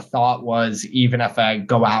 And the thought was, even if I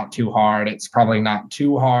go out too hard, it's probably not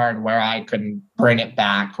too hard where I couldn't bring it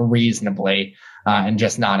back reasonably and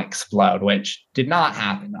just not explode, which did not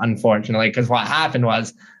happen, unfortunately, because what happened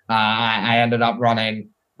was I ended up running,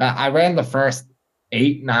 I ran the first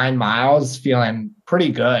 8-9 miles feeling pretty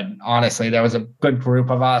good. Honestly, there was a good group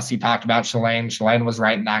of us. He talked about Shalane. Shalane was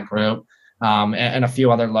right in that group, and a few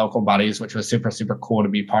other local buddies, which was super, super cool to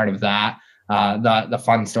be part of that. The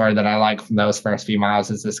fun story that I like from those first few miles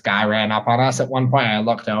is this guy ran up on us at one point. I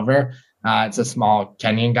looked over. It's a small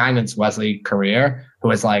Kenyan guy, and it's Wesley Career,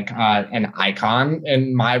 who is like an icon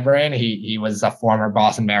in my brain. He was a former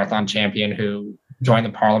Boston Marathon champion who joined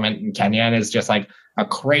the parliament in Kenya, and is just like a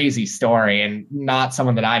crazy story and not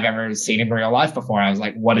someone that I've ever seen in real life before. I was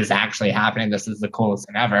like, what is actually happening? This is the coolest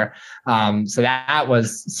thing ever. So that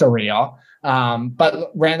was surreal.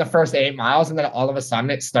 But ran the first 8 miles, and then all of a sudden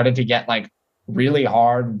it started to get like really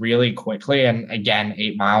hard really quickly. And again,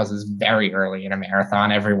 8 miles is very early in a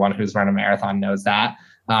marathon. Everyone who's run a marathon knows that.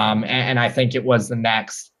 And I think it was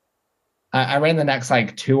I ran the next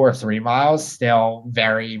like 2 or 3 miles, still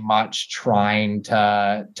very much trying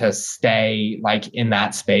to stay like in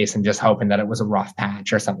that space and just hoping that it was a rough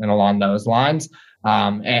patch or something along those lines.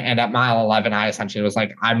 And at mile 11, I essentially was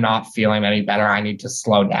like, I'm not feeling any better. I need to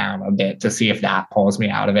slow down a bit to see if that pulls me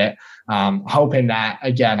out of it. Hoping that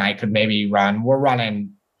again, I could maybe we're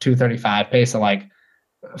running 2:35 pace, so like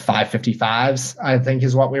 5:55s, I think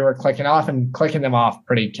is what we were clicking them off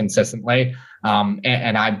pretty consistently.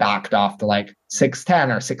 And I backed off to like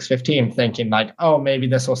 6:10 or 6:15, thinking like, oh, maybe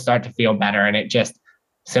this will start to feel better. And it just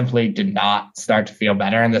simply did not start to feel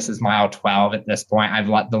better. And this is mile 12 at this point. I've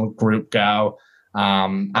let the group go.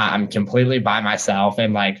 I'm completely by myself,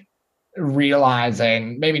 and like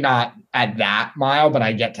realizing, maybe not at that mile, but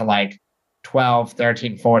I get to like 12,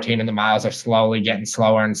 13, 14, and the miles are slowly getting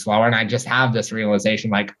slower and slower. And I just have this realization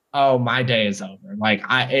like, oh, my day is over. Like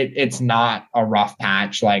it's not a rough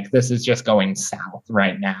patch. Like this is just going south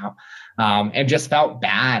right now. And just felt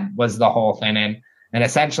bad was the whole thing. And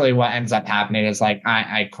essentially what ends up happening is like,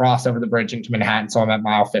 I cross over the bridge into Manhattan. So I'm at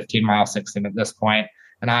mile 15, mile 16 at this point,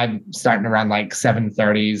 and I'm starting to run like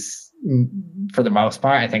 7:30s for the most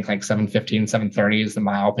part. I think like 7:15, 7:30 is the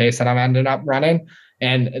mile pace that I'm ended up running.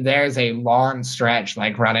 And there's a long stretch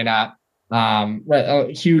like running up,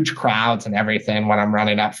 huge crowds and everything when I'm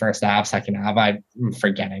running up first half, second half. I'm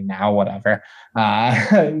forgetting now, whatever.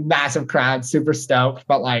 Massive crowd, super stoked.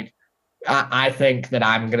 But like, I think that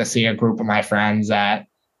I'm going to see a group of my friends at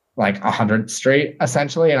like 100th Street,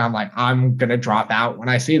 essentially. And I'm like, I'm going to drop out when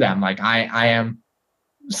I see them. Like I am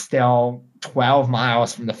still 12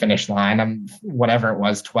 miles from the finish line. I'm whatever it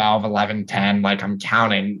was, 12, 11, 10, like I'm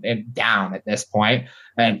counting it down at this point.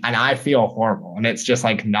 And I feel horrible, and it's just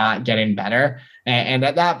like not getting better. And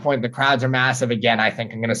at that point, the crowds are massive. Again, I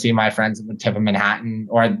think I'm going to see my friends at the tip of Manhattan,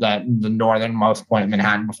 or the northernmost point of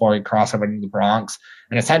Manhattan, before we cross over into the Bronx.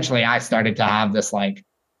 And essentially I started to have this like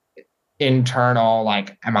internal,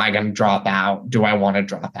 like, am I going to drop out? Do I want to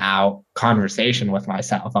drop out conversation with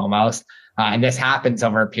myself almost? And this happens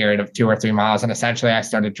over a period of 2 or 3 miles. And essentially I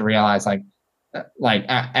started to realize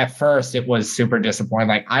at first it was super disappointing.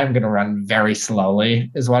 Like I'm going to run very slowly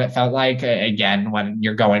is what it felt like. Again, when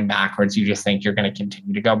you're going backwards, you just think you're going to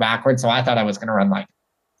continue to go backwards. So I thought I was going to run like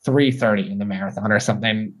 3:30 in the marathon or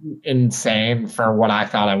something insane for what I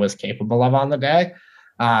thought I was capable of on the day.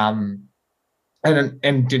 And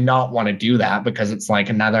did not want to do that because it's like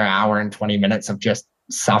another hour and 20 minutes of just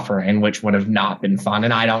suffering, which would have not been fun.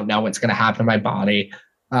 And I don't know what's going to happen to my body.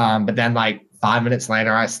 But then like 5 minutes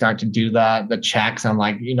later, I start to do the checks. I'm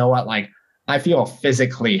like, you know what? Like I feel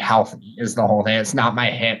physically healthy is the whole thing. It's not my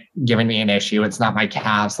hip giving me an issue. It's not my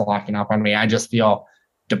calves locking up on me. I just feel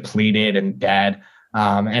depleted and dead.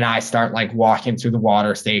 And I start like walking through the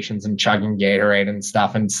water stations and chugging Gatorade and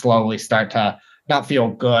stuff and slowly start to not feel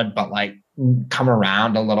good, but like come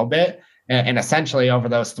around a little bit. And essentially over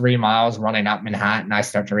those 3 miles running up Manhattan, I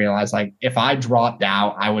start to realize like if I dropped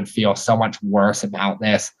out, I would feel so much worse about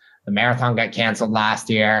this. The marathon got canceled last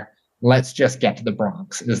year. Let's just get to the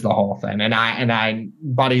Bronx is the whole thing. And I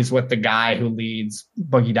buddies with the guy who leads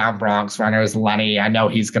Boogie Down Bronx Runners, Lenny. I know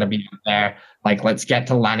he's going to be up there. Like, let's get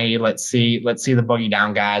to Lenny. Let's see the Boogie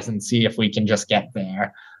Down guys and see if we can just get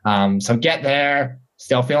there. So get there,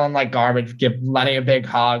 still feeling like garbage, give Lenny a big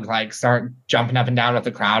hug, like start jumping up and down with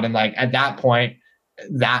the crowd. And like at that point,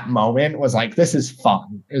 that moment was like, this is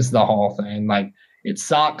fun, is the whole thing. Like, it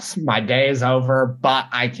sucks. My day is over, but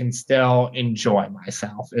I can still enjoy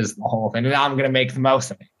myself is the whole thing. And I'm going to make the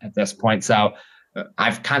most of it at this point. So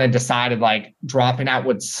I've kind of decided like dropping out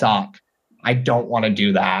would suck. I don't want to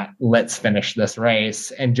do that. Let's finish this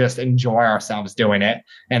race and just enjoy ourselves doing it.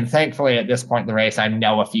 And thankfully at this point in the race, I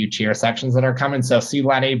know a few cheer sections that are coming. So see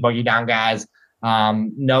Lenny, Boogie Down guys,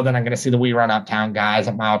 know that I'm going to see the We Run Uptown guys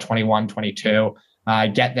at mile 21, 22.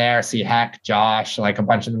 Get there, see Heck, Josh, like a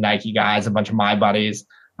bunch of the Nike guys, a bunch of my buddies,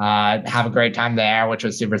 have a great time there, which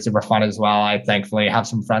was super, super fun as well. I thankfully have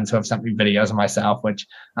some friends who have sent me videos of myself, which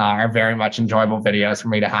are very much enjoyable videos for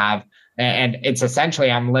me to have. And it's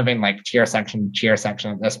essentially, I'm living like cheer section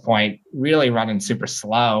at this point, really running super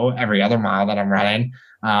slow every other mile that I'm running.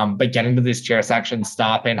 But getting to these cheer sections,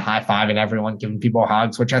 stopping, high-fiving everyone, giving people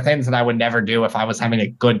hugs, which are things that I would never do if I was having a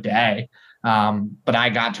good day. But I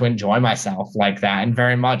got to enjoy myself like that. And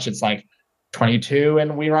very much it's like 22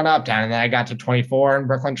 and We Run Uptown. And then I got to 24 in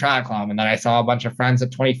Brooklyn Track Club. And then I saw a bunch of friends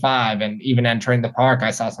at 25. And even entering the park,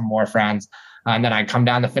 I saw some more friends. And then I come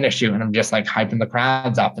down the finish chute and I'm just like hyping the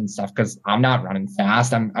crowds up and stuff because I'm not running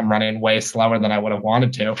fast. I'm running way slower than I would have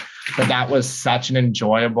wanted to. But that was such an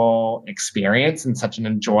enjoyable experience and such an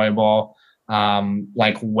enjoyable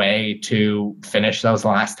like way to finish those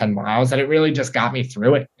last 10 miles that it really just got me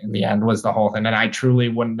through it in the end was the whole thing. And I truly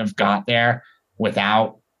wouldn't have got there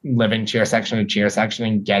without living cheer section to cheer section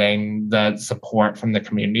and getting the support from the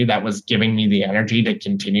community that was giving me the energy to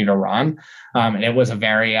continue to run. And it was a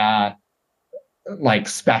very, like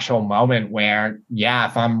special moment where, yeah,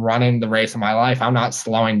 if I'm running the race of my life, I'm not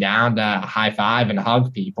slowing down to high five and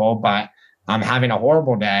hug people, but I'm having a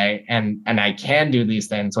horrible day and I can do these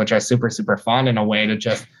things, which are super, super fun in a way to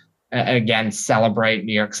just, again, celebrate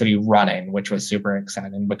New York City running, which was super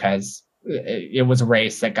exciting because it was a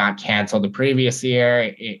race that got canceled the previous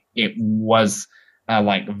year. It was a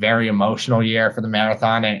like very emotional year for the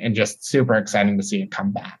marathon and just super exciting to see it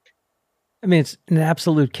come back. I mean, it's an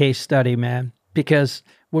absolute case study, man, because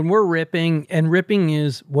when we're ripping, and ripping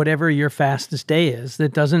is whatever your fastest day is,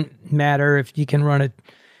 it doesn't matter if you can run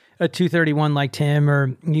a 231 like Tim,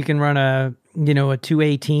 or you can run a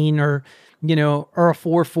 218 or a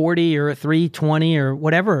 440 or a 320 or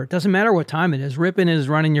whatever. It doesn't matter what time it is. Ripping is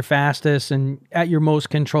running your fastest and at your most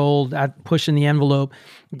controlled, at pushing the envelope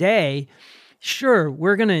day. Sure,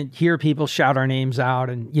 we're going to hear people shout our names out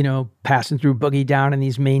and, passing through Boogie Down in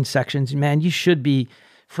these main sections. Man, you should be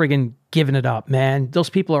friggin' giving it up, man. Those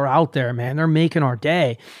people are out there, man. They're making our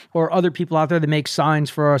day. Or other people out there that make signs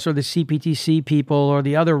for us, or the CPTC people, or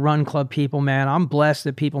the other run club people, man. I'm blessed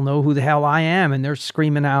that people know who the hell I am, and they're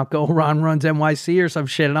screaming out, "Go Ron Runs NYC" or some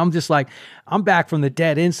shit. And I'm just like, I'm back from the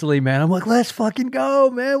dead instantly, man. I'm like, let's fucking go,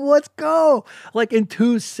 man. Let's go. Like in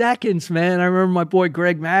 2 seconds, man. I remember my boy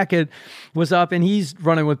Greg Mackin was up, and he's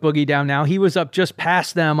running with Boogie Down now. He was up just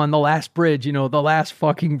past them on the last bridge, the last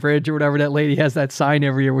fucking bridge or whatever. That lady has that sign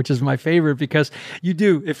every year, which is my favorite, because you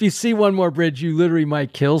do, if you see one more bridge, you literally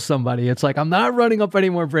might kill somebody. It's like, I'm not running up any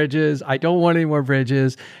more bridges. I don't want any more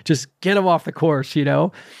bridges. Just get them off the course,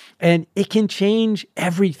 And it can change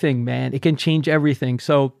everything, man. It can change everything.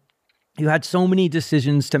 So you had so many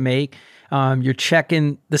decisions to make. You're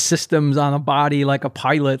checking the systems on a body like a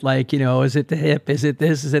pilot, like, is it the hip? Is it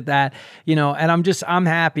this? Is it that? And I'm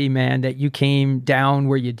happy, man, that you came down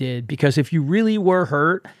where you did, because if you really were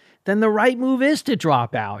hurt, then the right move is to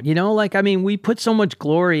drop out. We put so much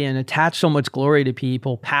glory and attach so much glory to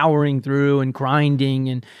people powering through and grinding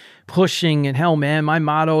and pushing, and hell, man, my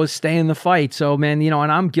motto is stay in the fight. So, man,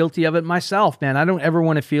 and I'm guilty of it myself, man. I don't ever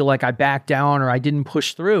want to feel like I backed down or I didn't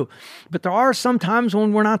push through. But there are some times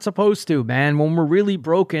when we're not supposed to, man, when we're really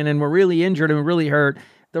broken and we're really injured and we're really hurt.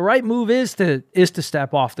 The right move is to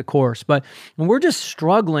step off the course. But when we're just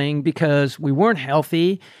struggling because we weren't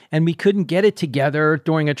healthy and we couldn't get it together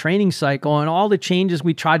during a training cycle, and all the changes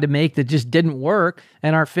we tried to make that just didn't work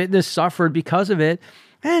and our fitness suffered because of it,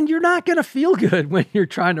 and you're not going to feel good when you're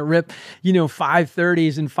trying to rip,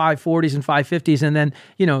 530s and 540s and 550s. And then,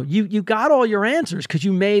 you got all your answers because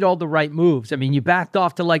you made all the right moves. I mean, you backed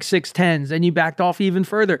off to like 610s and you backed off even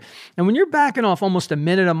further. And when you're backing off almost a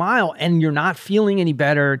minute a mile and you're not feeling any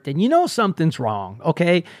better, then something's wrong.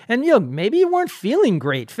 Okay. And, maybe you weren't feeling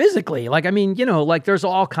great physically. Like, there's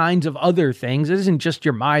all kinds of other things. It isn't just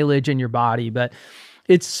your mileage and your body, but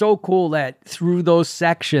it's so cool that through those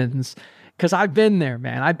sections, because I've been there,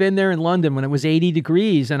 man. I've been there in London when it was 80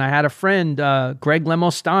 degrees, and I had a friend, Greg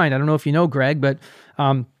Lemos-Stein. I don't know if you know Greg, but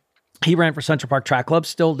he ran for Central Park Track Club,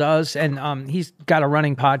 still does, and he's got a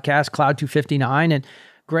running podcast, Cloud 259, and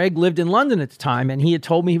Greg lived in London at the time, and he had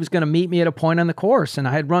told me he was going to meet me at a point on the course, and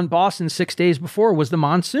I had run Boston 6 days before. It was the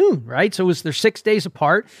monsoon, right? So they're 6 days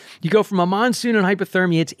apart. You go from a monsoon and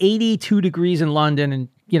hypothermia, it's 82 degrees in London, and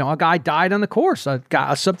a guy died on the course. A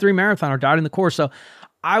sub-3 marathoner died on the course, so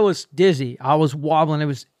I was dizzy. I was wobbling. It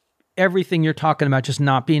was everything you're talking about, just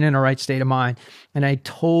not being in a right state of mind. And I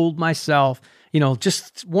told myself,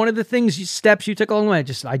 just one of the steps you took along the way,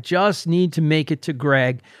 I just need to make it to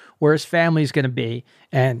Greg where his family's going to be.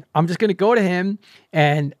 And I'm just going to go to him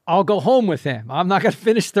and I'll go home with him. I'm not going to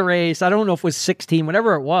finish the race. I don't know if it was 16,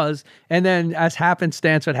 whatever it was. And then as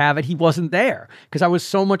happenstance would have it, he wasn't there because I was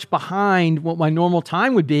so much behind what my normal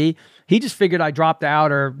time would be. He just figured I dropped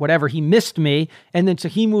out or whatever. He missed me. And then so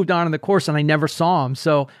he moved on in the course and I never saw him.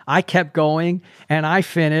 So I kept going and I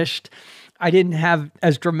finished. I didn't have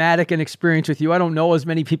as dramatic an experience with you. I don't know as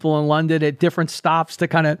many people in London at different stops to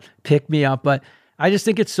kind of pick me up, but I just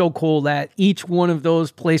think it's so cool that each one of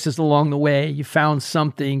those places along the way, you found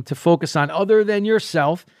something to focus on other than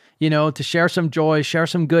yourself, to share some joy, share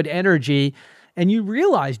some good energy. And you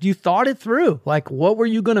realized you thought it through. Like, what were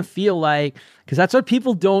you going to feel like? Because that's what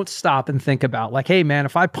people don't stop and think about. Like, hey, man,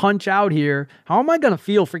 if I punch out here, how am I going to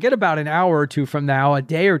feel? Forget about an hour or two from now, a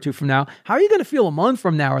day or two from now. How are you going to feel a month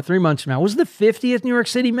from now or 3 months from now? It was the 50th New York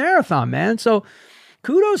City Marathon, man. So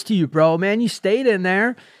kudos to you, bro, man. You stayed in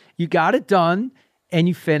there. You got it done. And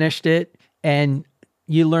you finished it and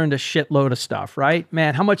you learned a shitload of stuff, right?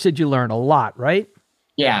 Man, how much did you learn? A lot, right?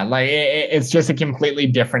 Yeah, like it's just a completely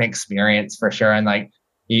different experience for sure. And like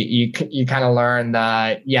you kind of learn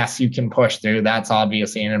that, yes, you can push through. That's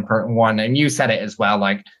obviously an important one. And you said it as well,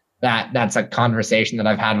 like that's a conversation that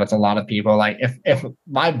I've had with a lot of people. Like if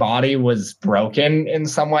my body was broken in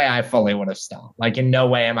some way, I fully would have stopped. Like in no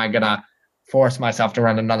way am I going to force myself to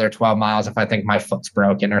run another 12 miles if I think my foot's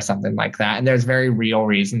broken or something like that. And there's very real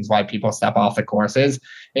reasons why people step off the courses.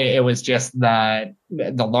 It was just the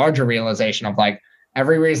larger realization of like,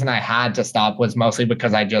 every reason I had to stop was mostly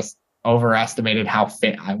because I just overestimated how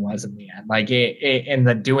fit I was in the end. Like in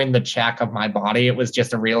the doing the check of my body, it was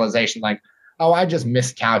just a realization like, oh, I just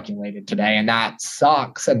miscalculated today and that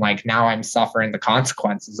sucks. And like, now I'm suffering the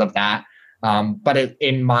consequences of that. But it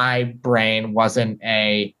in my brain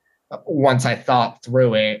once I thought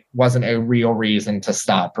through it, wasn't a real reason to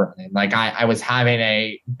stop running. Like I was having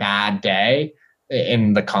a bad day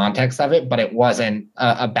in the context of it, but it wasn't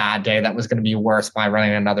a bad day that was going to be worse by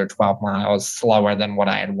running another 12 miles slower than what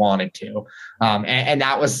I had wanted to. And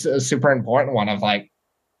that was a super important one of like,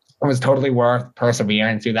 it was totally worth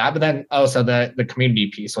persevering through that. But then also the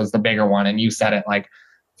community piece was the bigger one. And you said it, like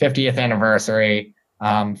 50th anniversary,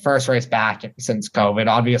 first race back since COVID,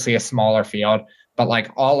 obviously a smaller field. But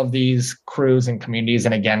like all of these crews and communities,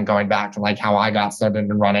 and again, going back to like how I got started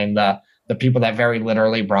in running, the people that very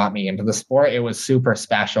literally brought me into the sport, it was super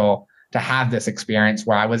special to have this experience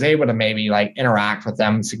where I was able to maybe like interact with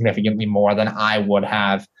them significantly more than I would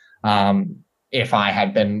have if I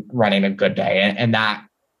had been running a good day. And that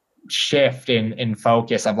shift in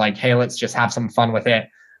focus of like, hey, let's just have some fun with it.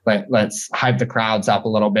 Let's hype the crowds up a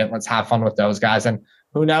little bit. Let's have fun with those guys. And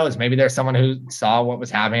who knows, maybe there's someone who saw what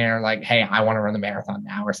was happening or like, hey, I want to run the marathon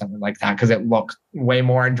now or something like that because it looked way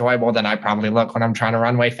more enjoyable than I probably look when I'm trying to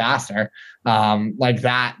run way faster. Like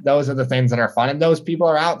that, those are the things that are fun. And those people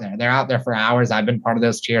are out there. They're out there for hours. I've been part of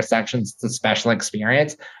those cheer sections. It's a special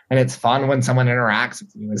experience. And it's fun when someone interacts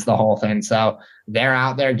with you is the whole thing. So they're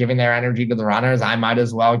out there giving their energy to the runners. I might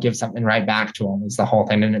as well give something right back to them is the whole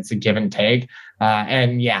thing. And it's a give and take.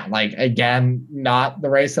 And yeah, like again, not the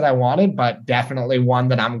race that I wanted, but definitely one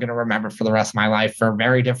that I'm going to remember for the rest of my life for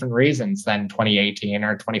very different reasons than 2018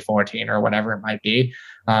 or 2014 or whatever it might be.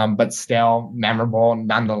 But still memorable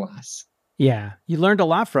nonetheless. Yeah, you learned a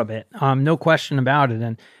lot from it. No question about it.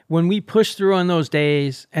 And when we push through on those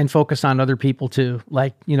days and focus on other people too,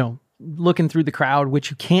 like, looking through the crowd, which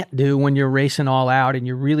you can't do when you're racing all out and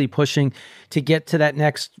you're really pushing to get to that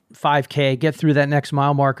next 5K, get through that next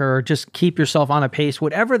mile marker, or just keep yourself on a pace,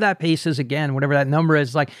 whatever that pace is, again, whatever that number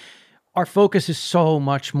is, like our focus is so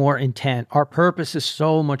much more intent. Our purpose is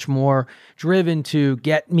so much more driven to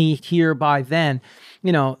get me here by then.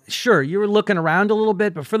 You know, sure, you were looking around a little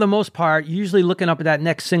bit, but for the most part, you're usually looking up at that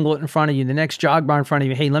next singlet in front of you, the next jog bar in front of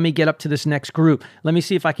you. Hey, let me get up to this next group. Let me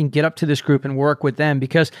see if I can get up to this group and work with them,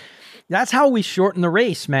 because that's how we shorten the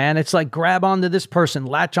race, man. It's like grab onto this person,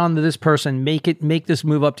 latch onto this person, make this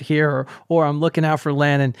move up to here, or I'm looking out for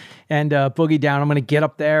Len and Boogie down. I'm going to get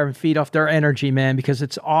up there and feed off their energy, man, because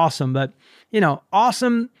it's awesome. But, you know,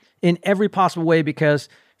 awesome in every possible way, because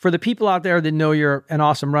for the people out there that know you're an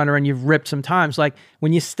awesome runner and you've ripped some times, like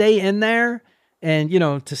when you stay in there and, you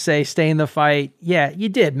know, to say stay in the fight, yeah, you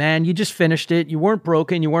did, man. You just finished it. You weren't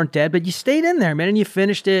broken. You weren't dead, but you stayed in there, man, and you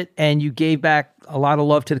finished it, and you gave back a lot of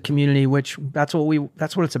love to the community, which that's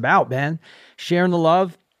what it's about, man. Sharing the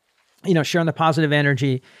love, you know, sharing the positive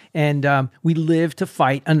energy. And we live to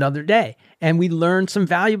fight another day. And we learned some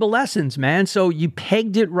valuable lessons, man. So you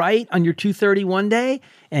pegged it right on your 231 day,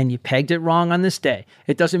 and you pegged it wrong on this day.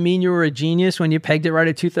 It doesn't mean you were a genius when you pegged it right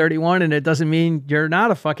at 231, and it doesn't mean you're not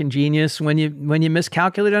a fucking genius when you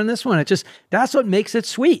miscalculated on this one. It just, that's what makes it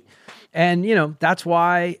sweet. And, you know, that's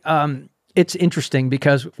why it's interesting,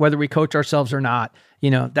 because whether we coach ourselves or not, you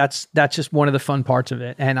know, that's just one of the fun parts of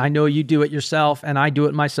it. And I know you do it yourself, and I do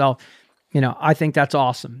it myself. You know, I think that's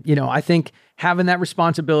awesome. You know, I think having that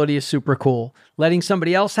responsibility is super cool. Letting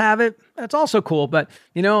somebody else have it, that's also cool. But,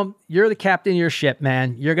 you know, you're the captain of your ship,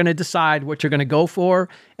 man. You're going to decide what you're going to go for.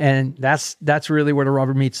 And that's really where the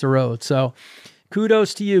rubber meets the road. So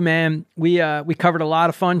kudos to you, man. We covered a lot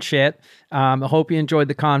of fun shit. I hope you enjoyed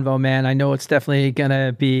the convo, man. I know it's definitely going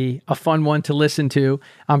to be a fun one to listen to.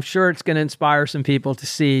 I'm sure it's going to inspire some people to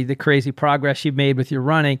see the crazy progress you've made with your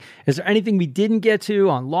running. Is there anything we didn't get to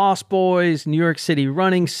on Lost Boys, New York City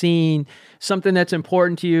running scene, something that's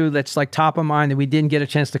important to you that's like top of mind that we didn't get a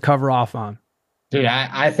chance to cover off on? Dude,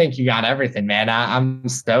 I think you got everything, man. I'm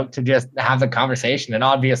stoked to just have the conversation. And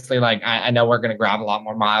obviously, like, I know we're going to grab a lot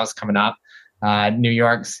more miles coming up. New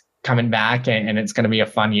York's coming back, and it's going to be a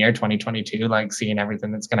fun year, 2022, like seeing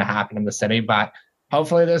everything that's going to happen in the city. But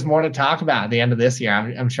hopefully there's more to talk about at the end of this year.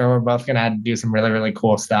 I'm sure we're both going to do some really, really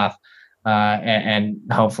cool stuff, and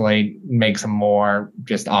hopefully make some more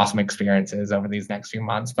just awesome experiences over these next few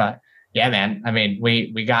months. But yeah, man, I mean,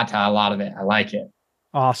 we got to a lot of it. I like it.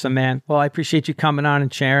 Awesome, man. Well, I appreciate you coming on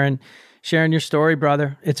and sharing your story,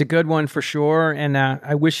 brother. It's a good one for sure. And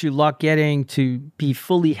I wish you luck getting to be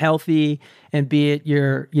fully healthy, and be it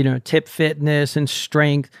your, you know, tip fitness and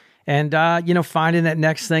strength, and, you know, finding that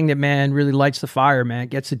next thing that, man, really lights the fire, man,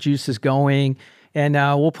 gets the juices going. And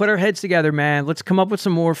we'll put our heads together, man. Let's come up with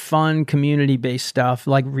some more fun community-based stuff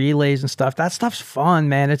like relays and stuff. That stuff's fun,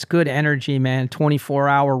 man. It's good energy, man.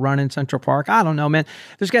 24-hour run in Central Park. I don't know, man.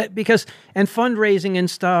 And fundraising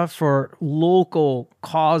and stuff for local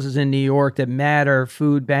causes in New York that matter,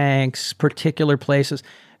 food banks, particular places.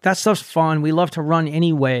 That stuff's fun. We love to run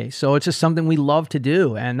anyway. So it's just something we love to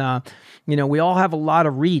do. And, you know, we all have a lot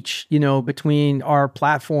of reach, you know, between our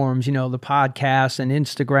platforms, you know, the podcasts and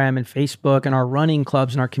Instagram and Facebook and our running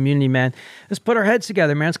clubs and our community, man. Let's put our heads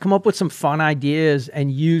together, man. Let's come up with some fun ideas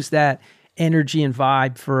and use that energy and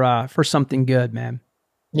vibe for something good, man.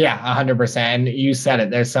 Yeah, 100%. And you said it.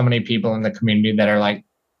 There's so many people in the community that are like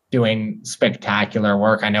doing spectacular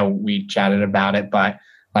work. I know we chatted about it, but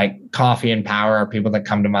like Coffee and Power are people that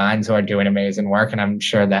come to mind who are doing amazing work. And I'm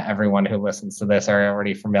sure that everyone who listens to this are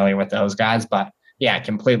already familiar with those guys. But yeah, I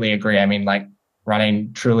completely agree. I mean, like,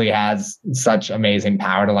 running truly has such amazing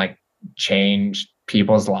power to like change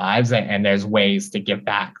people's lives. And there's ways to give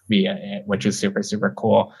back via it, which is super, super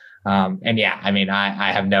cool. And yeah, I mean,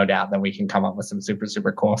 I have no doubt that we can come up with some super,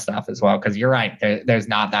 super cool stuff as well. Cause you're right. There's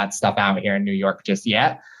not that stuff out here in New York just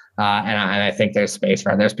yet. And I think there's space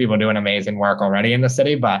for it. There's people doing amazing work already in the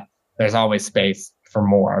city, but there's always space for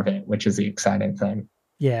more of it, which is the exciting thing.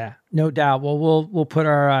 Yeah, no doubt. Well, we'll put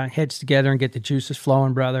our heads together and get the juices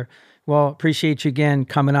flowing, brother. Well, appreciate you again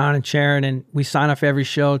coming on and sharing. And we sign off every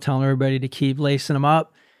show telling everybody to keep lacing them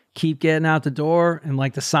up, keep getting out the door. And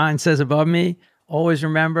like the sign says above me, always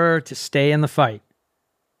remember to stay in the fight.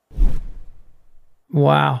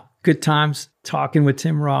 Wow. Good times talking with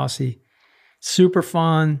Tim Rossi. Super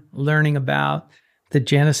fun learning about the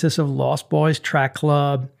genesis of Lost Boys Track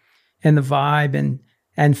Club and the vibe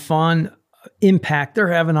and fun impact they're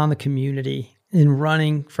having on the community in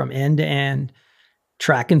running from end to end,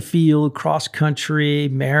 track and field, cross country,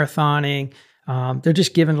 marathoning. They're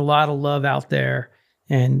just giving a lot of love out there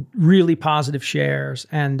and really positive shares.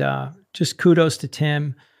 And just kudos to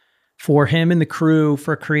Tim, for him and the crew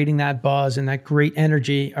for creating that buzz and that great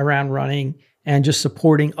energy around running and just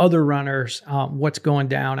supporting other runners, what's going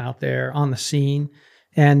down out there on the scene.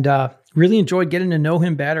 And really enjoyed getting to know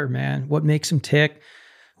him better, man. What makes him tick,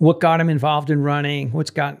 what got him involved in running,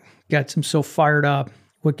 what's gets him so fired up,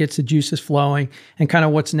 what gets the juices flowing, and kind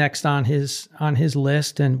of what's next on his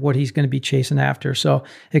list and what he's going to be chasing after. So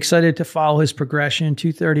excited to follow his progression.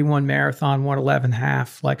 2:31 marathon, 1:11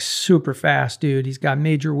 half, like super fast, dude. He's got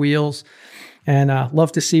major wheels, and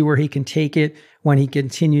love to see where he can take it when he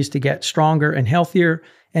continues to get stronger and healthier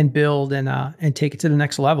and build and take it to the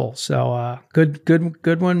next level. So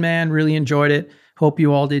good one, man. Really enjoyed it. Hope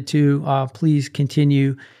you all did too. Please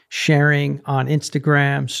continue sharing on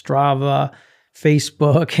Instagram, Strava,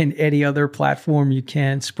 Facebook, and any other platform you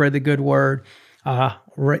can. Spread the good word.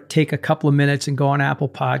 Take a couple of minutes and go on Apple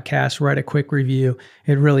Podcasts, write a quick review.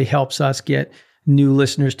 It really helps us get new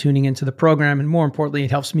listeners tuning into the program. And more importantly,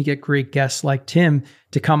 it helps me get great guests like Tim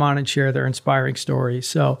to come on and share their inspiring stories.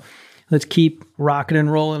 So let's keep rocking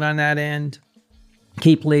and rolling on that end.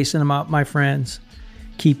 Keep lacing them up, my friends.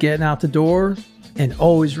 Keep getting out the door. And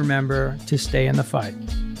always remember to stay in the fight.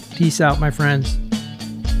 Peace out, my friends.